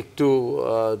একটু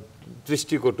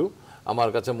দৃষ্টিকটু আমার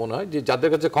কাছে মনে হয়। যে যাদের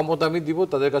কাছে ক্ষমতা আমি দিব,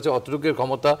 তাদের কাছে অতটুকুর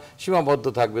ক্ষমতা সীমাবদ্ধ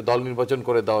থাকবে দল নির্বাচন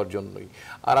করে দেওয়ার জন্যই।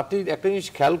 আর আপনি একটা জিনিস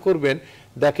খেয়াল করবেন,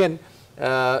 দেখেন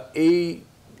এই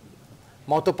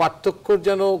মত পার্থক্যর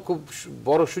যেন খুব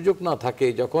বড় সুযোগ না থাকে।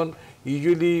 যখন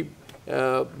ইউজুয়ালি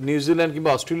নিউজিল্যান্ড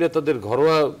কিংবা অস্ট্রেলিয়া তাদের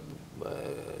ঘরোয়া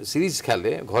সিরিজ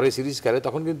খেলে, ঘরে সিরিজ খেলে,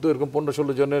 তখন কিন্তু এরকম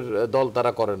 15-16 জনের দল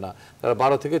তারা করে না, তারা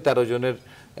 12 থেকে 13 জনের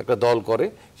একটা দল করে।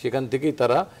 সেখান থেকেই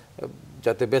তারা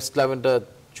যাতে বেস্ট 11টা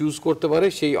চুজ করতে পারে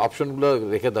সেই অপশনগুলো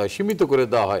রেখে দেওয়া হয়, সীমিত করে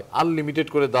দেওয়া হয়, আনলিমিটেড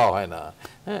করে দেওয়া হয় না।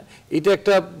 হ্যাঁ, এটা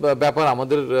একটা ব্যাপার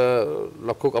আমাদের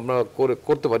লক্ষ্য আমরা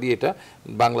করতে পারি এটা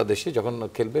বাংলাদেশে যখন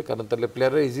খেলবে, কারণ তাহলে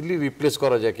প্লেয়াররা ইজিলি রিপ্লেস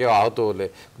করা যায়, কেউ আহত হলে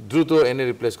দ্রুত এনে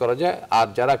রিপ্লেস করা যায়। আর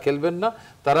যারা খেলবেন না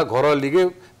তারা ঘরোয়া লিগে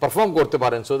পারফর্ম করতে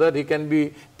পারেন, so that he can be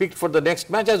picked for the next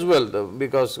match as well,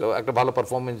 because একটা ভালো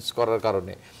পারফরমেন্স করার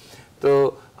কারণে। তো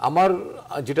আমার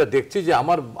যেটা দেখছি যে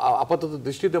আমার আপাতত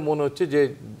দৃষ্টিতে মনে হচ্ছে যে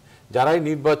যারাই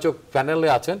নির্বাচক প্যানেলে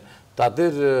আছেন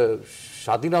তাদের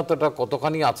স্বাধীনতাটা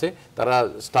কতখানি আছে তারা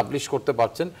স্টাবলিশ করতে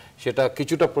পারছেন সেটা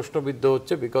কিছুটা প্রশ্নবিদ্ধ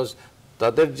হচ্ছে, বিকজ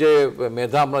তাদের যে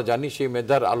মেধা আমরা জানি সেই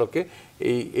মেধার আলোকে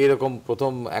এইরকম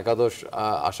প্রথম একাদশ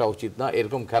আসা উচিত না,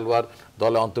 এরকম খেলোয়াড়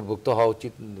দলে অন্তর্ভুক্ত হওয়া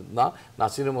উচিত না।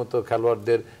 নাসিরের মতো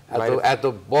খেলোয়াড়দের এত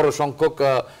বড় সংখ্যক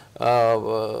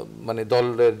মানে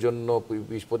দলের জন্য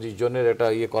 20-25 জনের এটা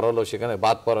করা হলো, সেখানে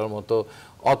বাদ পড়ার মতো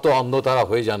অত অন্ধ তারা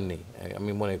হয়ে যাননি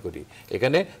আমি মনে করি।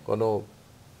 এখানে কোনো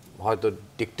হয়তো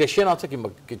ডিকটেশন আছে কিংবা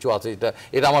কিছু আছে,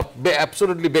 এটা আমার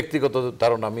অ্যাবসলিউটলি ব্যক্তিগত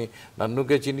ধারণা। আমি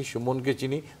নান্নুকে চিনি, সুমনকে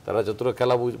চিনি, তারা যতটা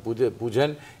খেলা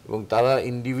বুঝেন এবং তারা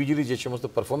ইন্ডিভিজুয়ালি যে সমস্ত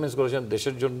পারফরমেন্স করেছেন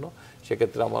দেশের জন্য,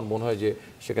 সেক্ষেত্রে আমার মনে হয় যে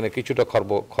সেখানে কিছুটা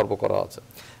খর্ব করা আছে।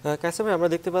 কাইসার ভাই, আমরা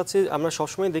দেখতে পাচ্ছি, আমরা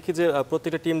সবসময় দেখি যে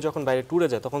প্রত্যেকটা টিম যখন বাইরে ট্যুরে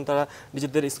যায় তখন তারা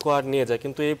নিজেদের স্কোয়াড নিয়ে যায়,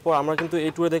 কিন্তু এরপর আমরা কিন্তু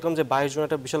এই ট্যুরে দেখলাম যে 22 জন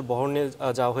একটা বিশাল বহর নিয়ে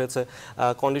যাওয়া হয়েছে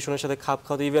কন্ডিশনের সাথে খাপ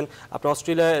খাওয়াতে। ইভেন আপনার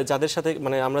অস্ট্রেলিয়ায় যাদের সাথে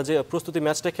মানে আমরা যে প্রস্তুতি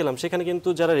ম্যাচটা খেলাম সেখানে কিন্তু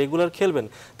যারা রেগুলার খেলবেন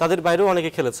তাদের বাইরেও অনেকে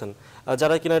খেলেছেন,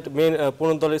 যারা কিনা মেইন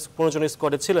 15 জন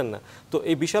স্কোয়াডে ছিলেন না। তো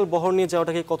এই বিশাল বহর নিয়ে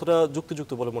যাওয়াটাকে কতটা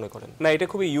যুক্তিযুক্ত বলে মনে করেন? না, এটা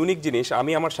খুবই ইউনিক জিনিস।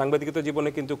 আমি আমার সাংবাদিকতা জীবনে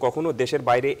কিন্তু কখনো দেশের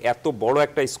বাইরে এত বড়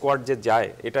একটা স্কোয়াড যে যায়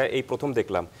এটা এই প্রথম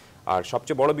দেখলাম। আর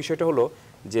সবচেয়ে বড় বিষয়টা হলো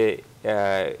যে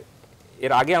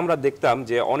এর আগে আমরা দেখতাম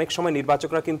যে অনেক সময়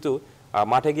নির্বাচকরা কিন্তু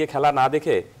মাঠে গিয়ে খেলা না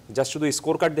দেখে জাস্ট শুধু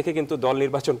স্কোর কার্ড দেখে কিন্তু দল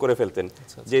নির্বাচন করে ফেলতেন,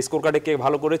 যে স্কোর কার্ডে কে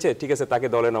ভালো করেছে ঠিক আছে তাকে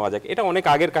দলে নেওয়া যাক। এটা অনেক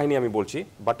আগের কাহিনী আমি বলছি,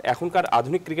 বাট এখনকার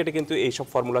আধুনিক ক্রিকেটে কিন্তু এইসব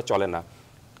ফর্মুলা চলে না।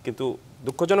 কিন্তু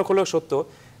দুঃখজনক হলেও সত্য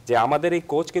যে আমাদের এই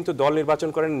কোচ কিন্তু দল নির্বাচন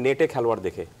করেন নেটে খেলোয়াড়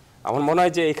দেখে। আমার মনে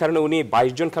হয় যে এই কারণে উনি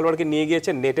 22 জন খেলোয়াড়কে নিয়ে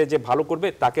গিয়েছেন, নেটে যে ভালো করবে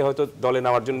তাকে হয়তো দলে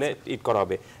নেওয়ার জন্য ইট করা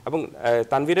হবে, এবং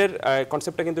তানভীরের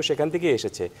কনসেপ্টটা কিন্তু সেখান থেকেই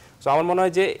এসেছে। সো আমার মনে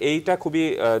হয় যে এইটা খুবই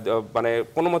মানে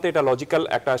কোনো মতে এটা লজিক্যাল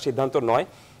একটা সিদ্ধান্ত নয়।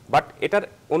 বাট এটার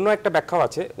অন্য একটা ব্যাখ্যাও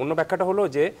আছে। অন্য ব্যাখ্যাটা হলো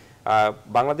যে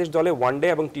বাংলাদেশ দলে ওয়ানডে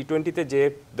এবং টি20তে যে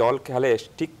দল খেলে,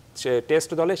 ঠিক টেস্ট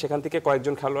দলে সেখান থেকে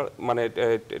কয়েকজন খেলোয়াড় মানে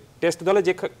টেস্ট দলে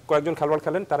যে কয়েকজন খেলোয়াড়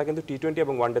খেলেন তারা কিন্তু টি20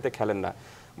 এবং ওয়ানডেতে খেলেন না।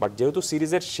 বাট যেহেতু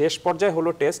সিরিজের শেষ পর্যায়ে হলো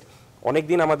টেস্ট, অনেক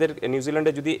দিন আমাদের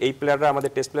নিউজিল্যান্ডে যদি এই প্লেয়াররা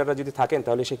আমাদের টেস্ট প্লেয়াররা যদি থাকেন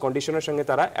তাহলে সেই কন্ডিশনের সঙ্গে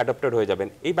তারা অ্যাডাপ্টেড হয়ে যাবেন,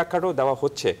 এই ব্যাখ্যাটাও দেওয়া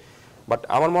হচ্ছে। বাট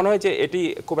আমার মনে হয় যে এটি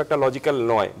খুব একটা লজিক্যাল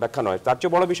নয়, ব্যাখ্যা নয়। তার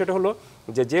চেয়ে বড় বিষয়টা হলো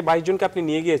যে 22 জনকে আপনি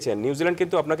নিয়ে গিয়েছেন, নিউজিল্যান্ড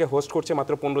কিন্তু আপনাকে হোস্ট করছে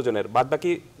মাত্র 15 জনের, বাদ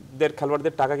বাকিদের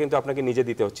খেলোয়াড়দের টাকা কিন্তু আপনাকে নিজে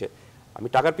দিতে হচ্ছে। আমি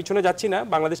টাকার পিছনে যাচ্ছি না,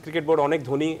 বাংলাদেশ ক্রিকেট বোর্ড অনেক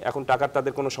ধনী, এখন টাকার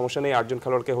তাদের কোনো সমস্যা নেই 8 জন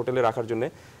খেলোয়াড়কে হোটেলে রাখার জন্য।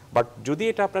 বাট যদি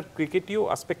এটা আপনার ক্রিকেটীয়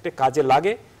আসপেক্টে কাজে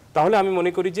লাগে তাহলে আমি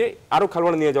মনে করি যে আরও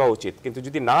খেলোয়াড় নিয়ে যাওয়া উচিত, কিন্তু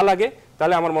যদি না লাগে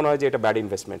তাহলে আমার মনে হয় যে এটা ব্যাড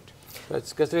ইনভেস্টমেন্ট।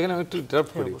 এখানে আমি একটু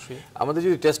ইন্টারাপ্ট করি, আমাদের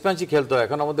যদি টেস্ট ম্যাচই খেলতে হয়,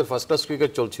 এখন আমাদের ফার্স্ট ক্লাস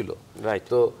ক্রিকেট চলছিল, রাইট?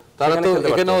 তো তারা তো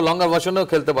এখানেও লঙ্গার ভার্সনেও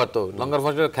খেলতে পারতো, লঙ্গার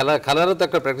ভার্সনে খেলারও তো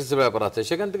একটা প্র্যাকটিসের ব্যাপার আছে,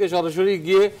 সেখান থেকে সরাসরি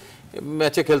গিয়ে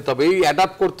ম্যাচে খেলতে হবে, এই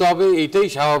অ্যাডাপ্ট করতে হবে, এইটাই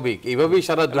স্বাভাবিক, এইভাবেই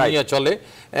সারা দুনিয়া চলে।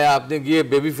 আপনি গিয়ে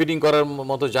বেবি ফিডিং করার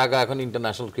মতো জায়গা এখন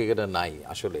ইন্টারন্যাশনাল ক্রিকেটে নাই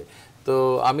আসলে। তো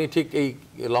আমি ঠিক এই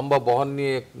লম্বা বহন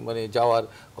নিয়ে মানে যাওয়ার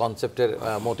কনসেপ্টের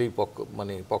মোটেই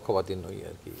পক্ষপাতী নই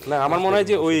আর কি। না, আমার মনে হয়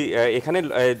যে ওই এখানে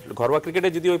ঘরোয়া ক্রিকেটে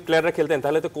যদি ওই প্লেয়াররা খেলতেন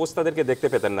তাহলে তো কোচ তাদেরকে দেখতে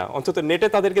পেতেন না, অন্তত নেটে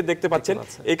তাদেরকে দেখতে পাচ্ছেন,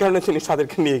 এই কারণে তিনি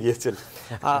তাদেরকে নিয়ে গিয়েছেন।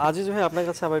 আজিজ ভাই, আপনার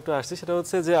কাছে আবার একটু আসছি, সেটা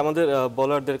হচ্ছে যে আমাদের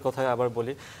বোলারদের কথা আবার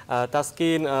বলি।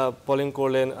 তাসকিন বোলিং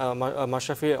করলেন,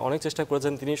 মাশরাফি অনেক চেষ্টা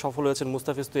করেছেন, তিনি সফল হয়েছেন,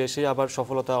 মুস্তাফিজ তো এসে আবার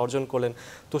সফলতা অর্জন করলেন।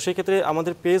 তো সেই ক্ষেত্রে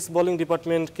আমাদের পেস বোলিং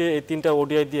ডিপার্টমেন্টকে এই 3টা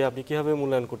ওডিআই দিয়ে আপনি কিভাবে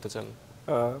মূল্যায়ন করতে চান?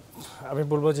 আমি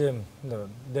বলবো যে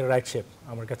দের রাইট শেপ,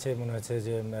 আমার কাছে মনে হয়েছে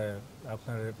যে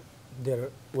আপনার দের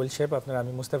ওয়েল শেপ। আপনার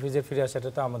আমি মুস্তাফিজের ফিরে আসাটা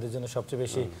তো আমাদের জন্য সবচেয়ে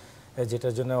বেশি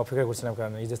যেটার জন্য অপেক্ষা করছিলাম,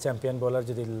 কারণ এই যে চ্যাম্পিয়ন বোলার,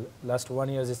 যদি লাস্ট 1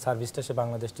 ইয়ার যে সার্ভিসটা সে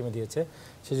বাংলাদেশ টিমে দিয়েছে,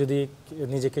 সে যদি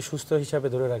নিজেকে সুস্থ হিসাবে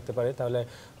ধরে রাখতে পারে তাহলে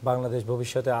বাংলাদেশ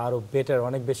ভবিষ্যতে আরও বেটার,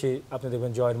 অনেক বেশি আপনি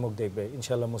দেখবেন জয়ের মুখ দেখবে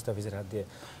ইনশাল্লাহ মুস্তাফিজের হাত দিয়ে।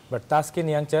 But Taskin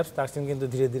young charge, Taskin কিন্তু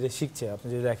ধীরে ধীরে শিখছে। আপনি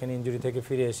যদি দেখেন ইনজুরি থেকে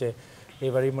ফিরে এসে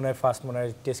এবারই মনে হয় ফার্স্ট মনে হয়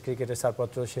টেস্ট ক্রিকেটের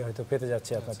ছাড়পত্র সে হয়তো পেতে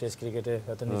যাচ্ছে, আপনার টেস্ট ক্রিকেটে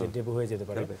হয়তো নিজের ডেবু হয়ে যেতে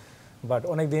পারে। বাট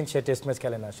অনেক দিন সে টেস্ট ম্যাচ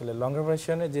খেলে না আসলে। লঙ্গার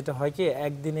ভার্সনে যেটা হয় কি,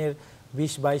 একদিনের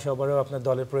 20-22 ওভারেও আপনার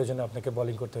দলের প্রয়োজনে আপনাকে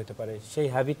বোলিং করতে হতে পারে। সেই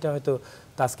হ্যাবিটটা হয়তো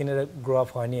তাসকিনের গ্রো আপ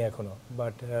হয়নি এখনও,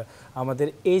 বাট আমাদের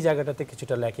এই জায়গাটাতে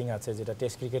কিছুটা ল্যাকিং আছে, যেটা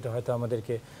টেস্ট ক্রিকেটে হয়তো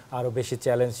আমাদেরকে আরও বেশি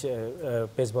চ্যালেঞ্জ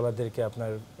পেস বোলারদেরকে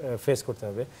আপনার ফেস করতে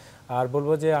হবে। আর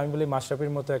বলবো যে আমি বলি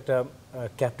মাশরাফির মতো একটা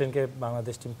ক্যাপ্টেনকে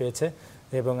বাংলাদেশ টিম পেয়েছে,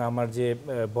 এবং আমার যে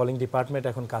বোলিং ডিপার্টমেন্ট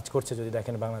এখন কাজ করছে যদি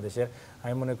দেখেন বাংলাদেশের,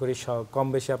 আমি মনে করি কম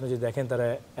বেশি আপনি যদি দেখেন তারা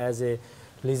অ্যাজ এ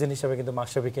লিজেন্ড হিসাবে কিন্তু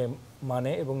মাশরাফিকে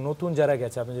মানে, এবং নতুন যারা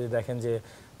গেছে আপনি যদি দেখেন যে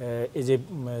এই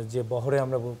যে বহরে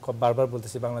আমরা বারবার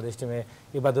বলতেছি বাংলাদেশ টিমে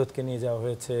ইবাদতকে নিয়ে যাওয়া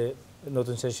হয়েছে,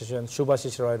 নতুন সেশন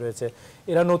শুভাশিস রয় রয়েছে,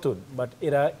 এরা নতুন, বাট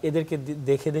এরা এদেরকে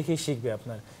দেখে দেখেই শিখবে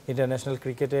আপনার ইন্টারন্যাশনাল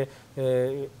ক্রিকেটে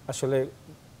আসলে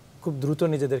খুব দ্রুত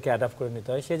নিজেদেরকে অ্যাডাপ্ট করে নিতে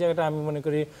হয়। সেই জায়গাটা আমি মনে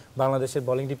করি বাংলাদেশের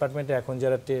বোলিং ডিপার্টমেন্টে এখন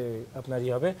যারা আপনার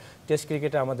হবে টেস্ট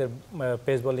ক্রিকেটে আমাদের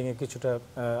পেস বোলিংয়ে কিছুটা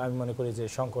আমি মনে করি যে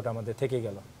সংকট আমাদের থেকে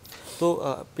গেল। তো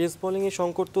পেস বোলিংয়ে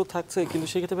সংকট তো থাকছে, কিন্তু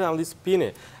সেক্ষেত্রে আমাদের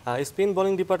স্পিন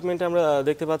বোলিং ডিপার্টমেন্টে আমরা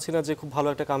দেখতে পাচ্ছি না যে খুব ভালো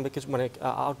একটা কামব্যাক মানে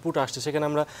আউটপুট আসছে। সেখানে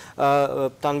আমরা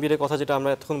তানভীরের কথা যেটা আমরা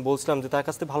এতক্ষণ বলছিলাম যে তার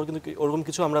কাছ থেকে ভালো কিন্তু ওরকম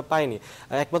কিছু আমরা পাইনি।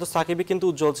 একমাত্র সাকিবই কিন্তু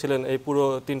উজ্জ্বল ছিলেন এই পুরো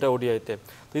 3টা ওডিআইতে।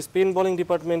 তো স্পিন বোলিং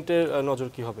ডিপার্টমেন্টের নজর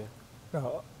কি হবে?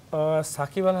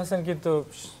 সাকিব আল হাসান কিন্তু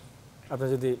আপনার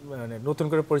যদি মানে নতুন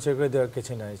করে পরিচয় করে দেওয়ার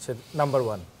কিছু নাই, সে নাম্বার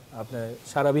 1, আপনার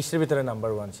সারা বিশ্বের ভিতরে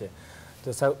নাম্বার 1 সে। তো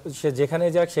সে যেখানে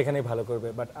যাক সেখানেই ভালো করবে,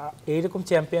 বাট এইরকম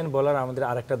চ্যাম্পিয়ন বলার আমাদের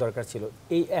আরেকটা দরকার ছিল।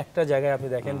 এই একটা জায়গায় আপনি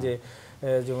দেখেন যে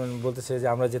যেমন বলতেছে যে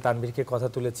আমরা যে তানভীরকে কথা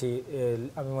তুলেছি,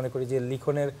 আমি মনে করি যে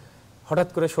লিখনের হঠাৎ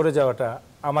করে সরে যাওয়াটা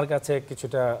আমার কাছে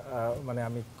কিছুটা মানে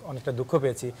আমি অনেকটা দুঃখ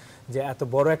পেয়েছি যে এত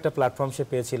বড় একটা প্ল্যাটফর্ম সে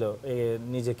পেয়েছিল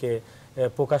নিজেকে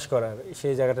প্রকাশ করার,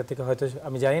 সেই জায়গাটা থেকে হয়তো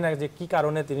আমি জানি না যে কি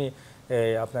কারণে তিনি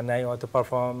আপনার নাই, হয়তো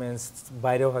পারফরমেন্স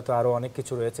বাইরেও হয়তো আরও অনেক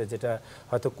কিছু রয়েছে যেটা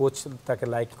হয়তো কোচ তাকে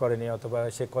লাইক করেনি, অথবা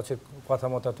সে কোচের কথা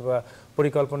মতো অথবা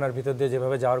পরিকল্পনার ভিতর দিয়ে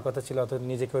যেভাবে যাওয়ার কথা ছিল অথবা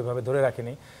নিজেকে ওইভাবে ধরে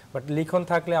রাখেনি। বাট লিখন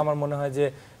থাকলে আমার মনে হয় যে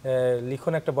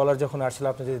লিখন একটা বলার যখন আসলে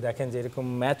আপনি যদি দেখেন যে এরকম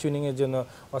ম্যাচ উইনিংয়ের জন্য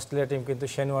অস্ট্রেলিয়া টিম কিন্তু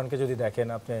শেনওয়ানকে যদি দেখেন,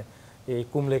 আপনি এই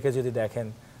কুমলেকে যদি দেখেন,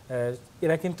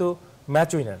 এরা কিন্তু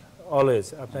ম্যাচ উইনার অলওয়েজ।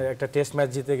 আপনার একটা টেস্ট ম্যাচ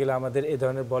জিতে গেলে আমাদের এই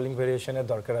ধরনের বোলিং ভেরিয়েশনের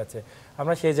দরকার আছে।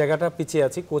 আমরা সেই জায়গাটা পিছিয়ে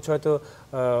আছি। কোচ হয়তো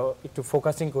একটু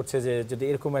ফোকাসিং করছে যে যদি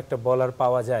এরকম একটা বলার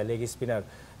পাওয়া যায় লেগ স্পিনার,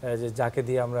 যে যাকে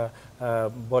দিয়ে আমরা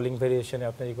বোলিং ভেরিয়েশনে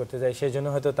আপনার করতে যাই, সেই জন্য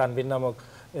হয়তো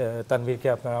তানভীরকে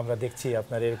আমরা দেখছি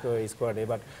আপনার এরকম স্কোয়াডে।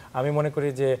 বাট আমি মনে করি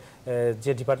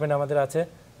যে ডিপার্টমেন্ট আমাদের আছে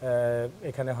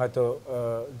এখানে হয়তো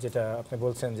যেটা আপনি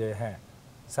বলছেন যে হ্যাঁ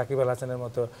সাকিব আল হাসানের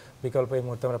মতো বিকল্প এই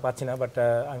মুহূর্তে আমরা পাচ্ছি না, বাট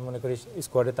আমি মনে করি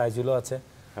স্কোয়াডে তাইজুলও আছে।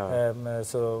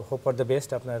 So hope for the best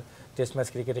আপনার টেস্ট ম্যাচ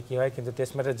ক্রিকেটে কী হয়। কিন্তু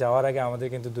টেস্ট ম্যাচে যাওয়ার আগে আমাদের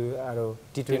কিন্তু আরও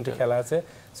টি-20 খেলা আছে।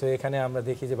 সো এখানে আমরা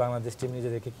দেখি যে বাংলাদেশ টিম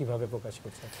নিজেদেরকে কীভাবে প্রকাশ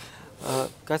করছে।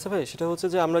 কায়সা ভাই, সেটা হচ্ছে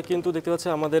যে আমরা কিন্তু দেখতে পাচ্ছি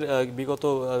আমাদের বিগত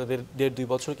 1.5-2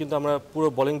 বছর কিন্তু আমরা পুরো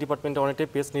বোলিং ডিপার্টমেন্টে অনেকটাই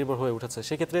পেস নির্ভর হয়ে উঠেছে।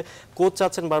 সেক্ষেত্রে কোচ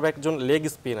চাচ্ছেন বারবার একজন লেগ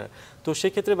স্পিনার। তো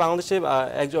সেক্ষেত্রে বাংলাদেশে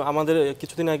একজন আমাদের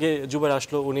কিছুদিন আগে জুবাইর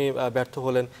আসলো, উনি ব্যর্থ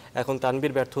হলেন, এখন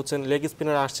তানভীর ব্যর্থ হচ্ছেন, লেগ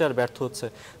স্পিনার আসছে আর ব্যর্থ হচ্ছে।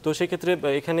 তো সেক্ষেত্রে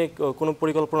এখানে কোনো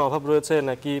পরিকল্পনার অভাব রয়েছে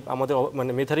নাকি আমাদের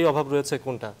মানে মেধারই অভাব রয়েছে,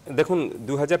 কোনটা? দেখুন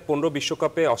 2015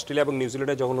 বিশ্বকাপে অস্ট্রেলিয়া এবং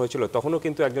নিউজিল্যান্ডে যখন হয়েছিল তখনও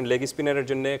কিন্তু একজন লেগ স্পিনারের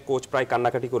জন্য কোচ প্রায়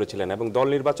কান্নাকাটি করেছিলেন, এবং দল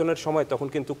নির্বাচনের সময় তখন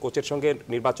কিন্তু কোচের সঙ্গে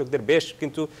নির্বাচকদের বেশ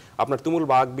কিন্তু আপনার তুমুল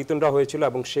বাক বিতণ্ডা হয়েছিল।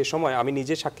 এবং সেই সময় আমি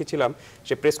নিজে সাক্ষী ছিলাম,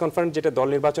 সে প্রেস কনফারেন্স যেটা দল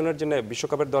নির্বাচনের জন্য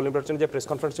বিশ্বকাপের দল নির্বাচনের যে প্রেস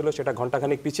কনফারেন্স ছিল সেটা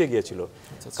ঘণ্টাখানেক পিছিয়ে গিয়েছিল।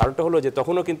 কারণটা হলো যে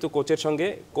তখনও কিন্তু কোচের সঙ্গে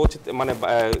কোচ মানে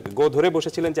গো ধরে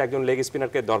বসেছিলেন যে একজন লেগ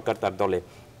স্পিনারকে দরকার তার দলে,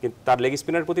 কিন্তু তার লেগ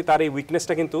স্পিনার প্রতি তার এই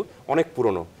উইকনেসটা কিন্তু অনেক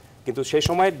পুরনো। কিন্তু সেই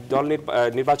সময় দল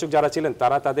নির্বাচক যারা ছিলেন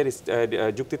তারা তাদের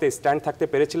যুক্তিতে স্ট্যান্ড থাকতে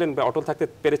পেরেছিলেন বা অটল থাকতে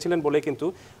পেরেছিলেন বলে কিন্তু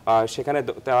সেখানে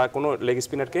তারা কোনো লেগ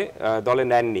স্পিনারকে দলে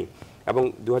নেননি। এবং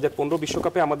 2015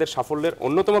 বিশ্বকাপে আমাদের সাফল্যের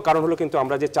অন্যতম কারণ হলো কিন্তু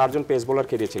আমরা যে 4 জন পেস বোলার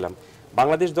খেলিয়েছিলাম।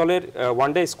 বাংলাদেশ দলের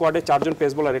ওয়ানডে স্কোয়াডে 4 জন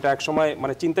পেস বোলার, এটা একসময়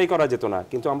মানে চিন্তাই করা যেত না,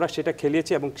 কিন্তু আমরা সেটা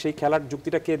খেলিয়েছি। এবং সেই খেলার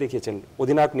যুক্তিটা কে দেখিয়েছেন?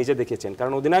 অধিনায়ক নিজে দেখিয়েছেন।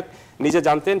 কারণ অধিনায়ক নিজে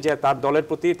জানতেন যে তার দলের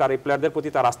প্রতি, তার এই প্লেয়ারদের প্রতি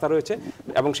তার আস্থা রয়েছে,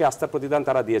 এবং সেই আস্থার প্রতিদান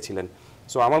তারা দিয়েছিলেন।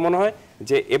 সো আমার মনে হয়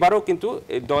যে এবারও কিন্তু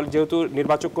দল যেহেতু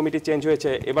নির্বাচক কমিটি চেঞ্জ হয়েছে,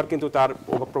 এবার কিন্তু তার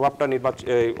প্রভাবটা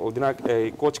অধিনায়ক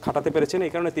কোচ খাটাতে পেরেছেন।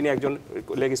 এই কারণে তিনি একজন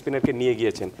লেগ স্পিনারকে নিয়ে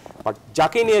গিয়েছেন। বাট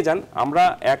যাকেই নিয়ে যান, আমরা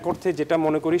এক অর্থে যেটা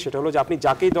মনে করি সেটা হলো যে আপনি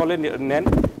যাকেই দলে নেন,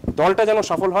 দলটা যেন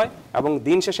সফল হয় এবং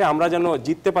দিন শেষে আমরা যেন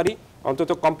জিততে পারি, অন্তত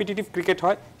কম্পিটিটিভ ক্রিকেট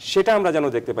হয় সেটা আমরা যেন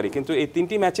দেখতে পারি। কিন্তু এই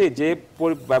 3টি ম্যাচে যে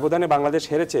ব্যবধানে বাংলাদেশ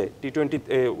হেরেছে টি-20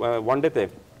 ওয়ানডেতে,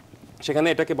 সেখানে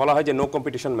এটাকে বলা হয় যে নো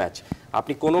কম্পিটিশন ম্যাচ।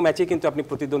 আপনি কোনো ম্যাচে কিন্তু আপনি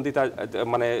প্রতিদ্বন্দ্বিতা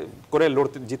মানে করে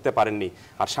লড়তে জিততে পারেননি।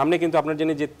 আর সামনে কিন্তু আপনার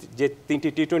জন্য যে 3টি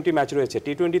টি-20 ম্যাচ রয়েছে,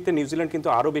 টি-20তে নিউজিল্যান্ড কিন্তু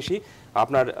আরও বেশি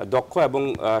আপনার দক্ষ এবং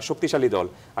শক্তিশালী দল।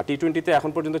 আর টি-20তে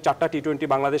এখন পর্যন্ত 4টা টি-20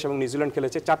 বাংলাদেশ এবং নিউজিল্যান্ড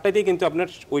খেলেছে, 4টাতেই কিন্তু আপনার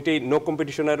ওইটাই নো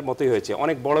কম্পিটিশনের মতোই হয়েছে,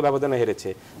 অনেক বড় ব্যবধানে হেরেছে।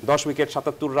 10 উইকেট,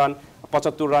 77 রান,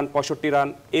 75 রান, 65 রান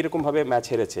এরকমভাবে ম্যাচ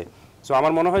হেরেছে। সো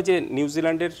আমার মনে হয় যে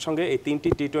নিউজিল্যান্ডের সঙ্গে এই 3টি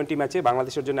টি-20 ম্যাচে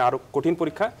বাংলাদেশের জন্য আরও কঠিন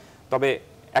পরীক্ষা। তবে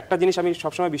একটা জিনিস আমি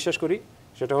সবসময় বিশ্বাস করি,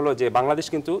 সেটা হলো যে বাংলাদেশ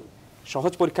কিন্তু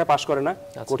সহজ পরীক্ষায় পাশ করে না,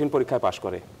 কঠিন পরীক্ষায় পাশ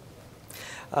করে।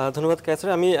 ধন্যবাদ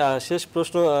কায়সার। আমি শেষ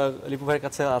প্রশ্ন লিপু ভাইয়ের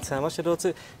কাছে আছে আমার, সেটা হচ্ছে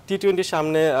টি-20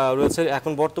 সামনে রয়েছে।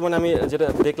 এখন বর্তমানে আমি যেটা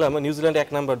দেখলাম নিউজিল্যান্ড 1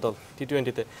 নম্বর দল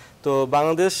টি-20তে, তো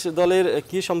বাংলাদেশ দলের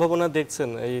কি সম্ভাবনা দেখছেন?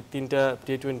 এই 3টা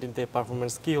টি-20তে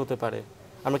পারফরমেন্স কি হতে পারে,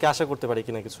 আমরা কি আশা করতে পারি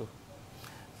কিনা কিছু?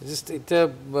 জাস্ট এটা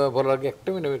বলার আগে একটা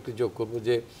মিনিট একটু যোগ করবো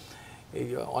যে এই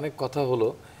অনেক কথা হলো,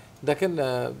 দেখেন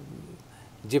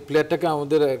যে প্লেয়ারটাকে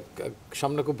আমাদের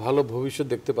সামনে খুব ভালো ভবিষ্যৎ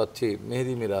দেখতে পাচ্ছি,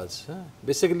 মেহেদী মিরাজ, হ্যাঁ,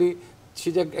 বেসিক্যালি সে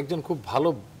যে একজন খুব ভালো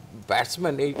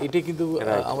ব্যাটসম্যান এটাই কিন্তু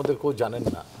আমাদের কেউ জানেন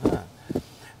না, হ্যাঁ।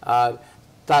 আর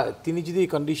তিনি যদি এই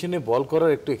কন্ডিশনে বল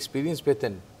করার একটু এক্সপিরিয়েন্স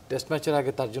পেতেন টেস্ট ম্যাচের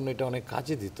আগে, তার জন্য এটা অনেক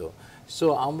কাজে দিত। সো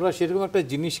আমরা সেরকম একটা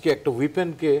জিনিসকে, একটা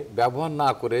উইপেনকে ব্যবহার না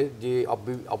করে, যে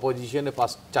অপোজিশনে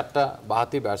 4টা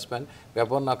বাহাতি ব্যাটসম্যান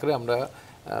ব্যবহার না করে, আমরা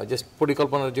জাস্ট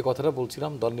পরিকল্পনার যে কথাটা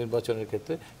বলছিলাম দল নির্বাচনের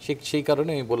ক্ষেত্রে, সেই কারণে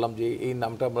আমি বললাম যে এই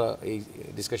নামটা আমরা এই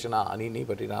ডিসকাশনে আনিনি,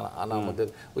 বাট এটা আনা আমাদের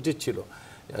উচিত ছিল।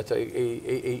 আচ্ছা,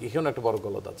 এইখানে একটা বড়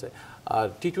গলত আছে। আর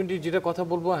টি-20 যেটা কথা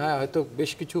বলবো, হ্যাঁ, হয়তো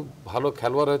বেশ কিছু ভালো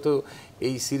খেলোয়াড় হয়তো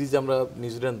এই সিরিজ আমরা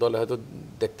নিউজিল্যান্ড দলে হয়তো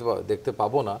দেখতে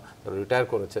পাবো না, তারা রিটায়ার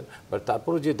করেছেন, বাট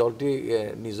তারপরেও যে দলটি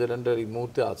নিউজিল্যান্ডের এই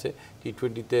মুহূর্তে আছে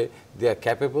টি-20তে, দে আর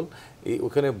ক্যাপেবল।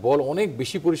 ওখানে বল অনেক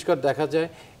বেশি পরিষ্কার দেখা যায়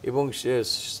এবং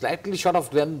স্লাইটলি শর্ট অফ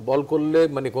লেন্থ বল করলে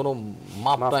মানে কোনো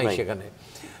মাপ নাই সেখানে।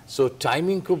 সো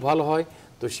টাইমিং খুব ভালো হয়।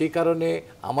 তো সেই কারণে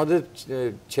আমাদের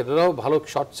ছেলেরাও ভালো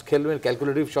শটস খেলবেন,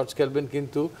 ক্যালকুলেটিভ শটস খেলবেন,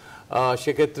 কিন্তু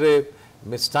সেক্ষেত্রে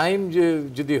মিস টাইম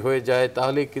যদি হয়ে যায়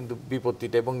তাহলে কিন্তু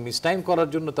বিপত্তিটা, এবং মিস টাইম করার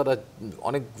জন্য তারা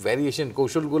অনেক ভ্যারিয়েশন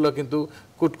কৌশলগুলো, কিন্তু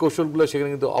কৌশলগুলো সেখানে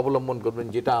কিন্তু অবলম্বন করবেন,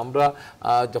 যেটা আমরা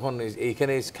যখন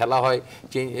এইখানে খেলা হয়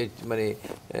মানে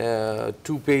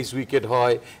 2 পেস উইকেট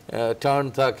হয়, টার্ন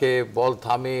থাকে, বল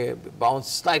থামে, বাউন্স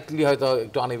স্লাইটলি হয়তো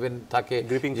একটু আনইভেন থাকে,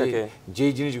 গ্রিপিং থাকে,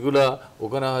 যেই জিনিসগুলো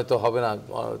ওখানে হয়তো হবে না।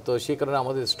 তো সেই কারণে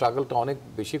আমাদের স্ট্রাগলটা অনেক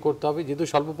বেশি করতে হবে, যেহেতু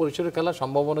স্বল্প পরিসরের খেলা,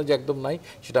 সম্ভাবনা যে একদম নাই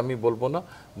সেটা আমি বলবো না,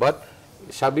 বাট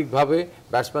সার্বিকভাবে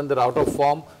ব্যাটসম্যানদের আউট অফ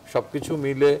ফর্ম সব কিছু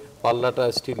মিলে পাল্লাটা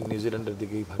স্টিল নিউজিল্যান্ডের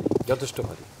দিকেই ভারী, যথেষ্ট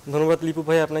ভারী। ধন্যবাদ লিপু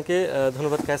ভাই আপনাকে,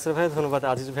 ধন্যবাদ কায়সার ভাই, ধন্যবাদ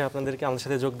আজিজ ভাই আপনাদেরকে আমাদের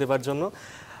সাথে যোগ দেওয়ার জন্য।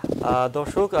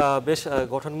 দর্শক, বেশ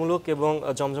গঠনমূলক এবং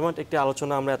জমজমাট একটি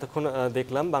আলোচনা আমরা এতক্ষণ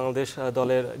দেখলাম বাংলাদেশ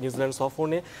দলের নিউজিল্যান্ড সফর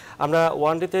নিয়ে। আমরা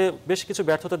ওয়ানডেতে বেশ কিছু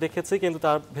ব্যর্থতা দেখেছি, কিন্তু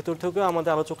তার ভেতর থেকেও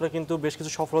আমাদের আলোচকরা কিন্তু বেশ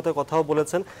কিছু সফলতার কথাও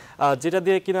বলেছেন, যেটা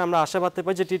দিয়ে কিনা আমরা আশা বাঁধতে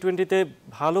পারি যে টি-20তে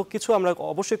ভালো কিছু আমরা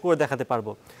অবশ্যই করে দেখাতে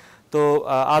পারবো। তো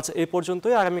আজ এই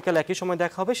পর্যন্তই, আগামীকাল একই সময়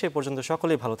দেখা হবে, সেই পর্যন্ত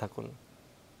সকলেই ভালো থাকুন।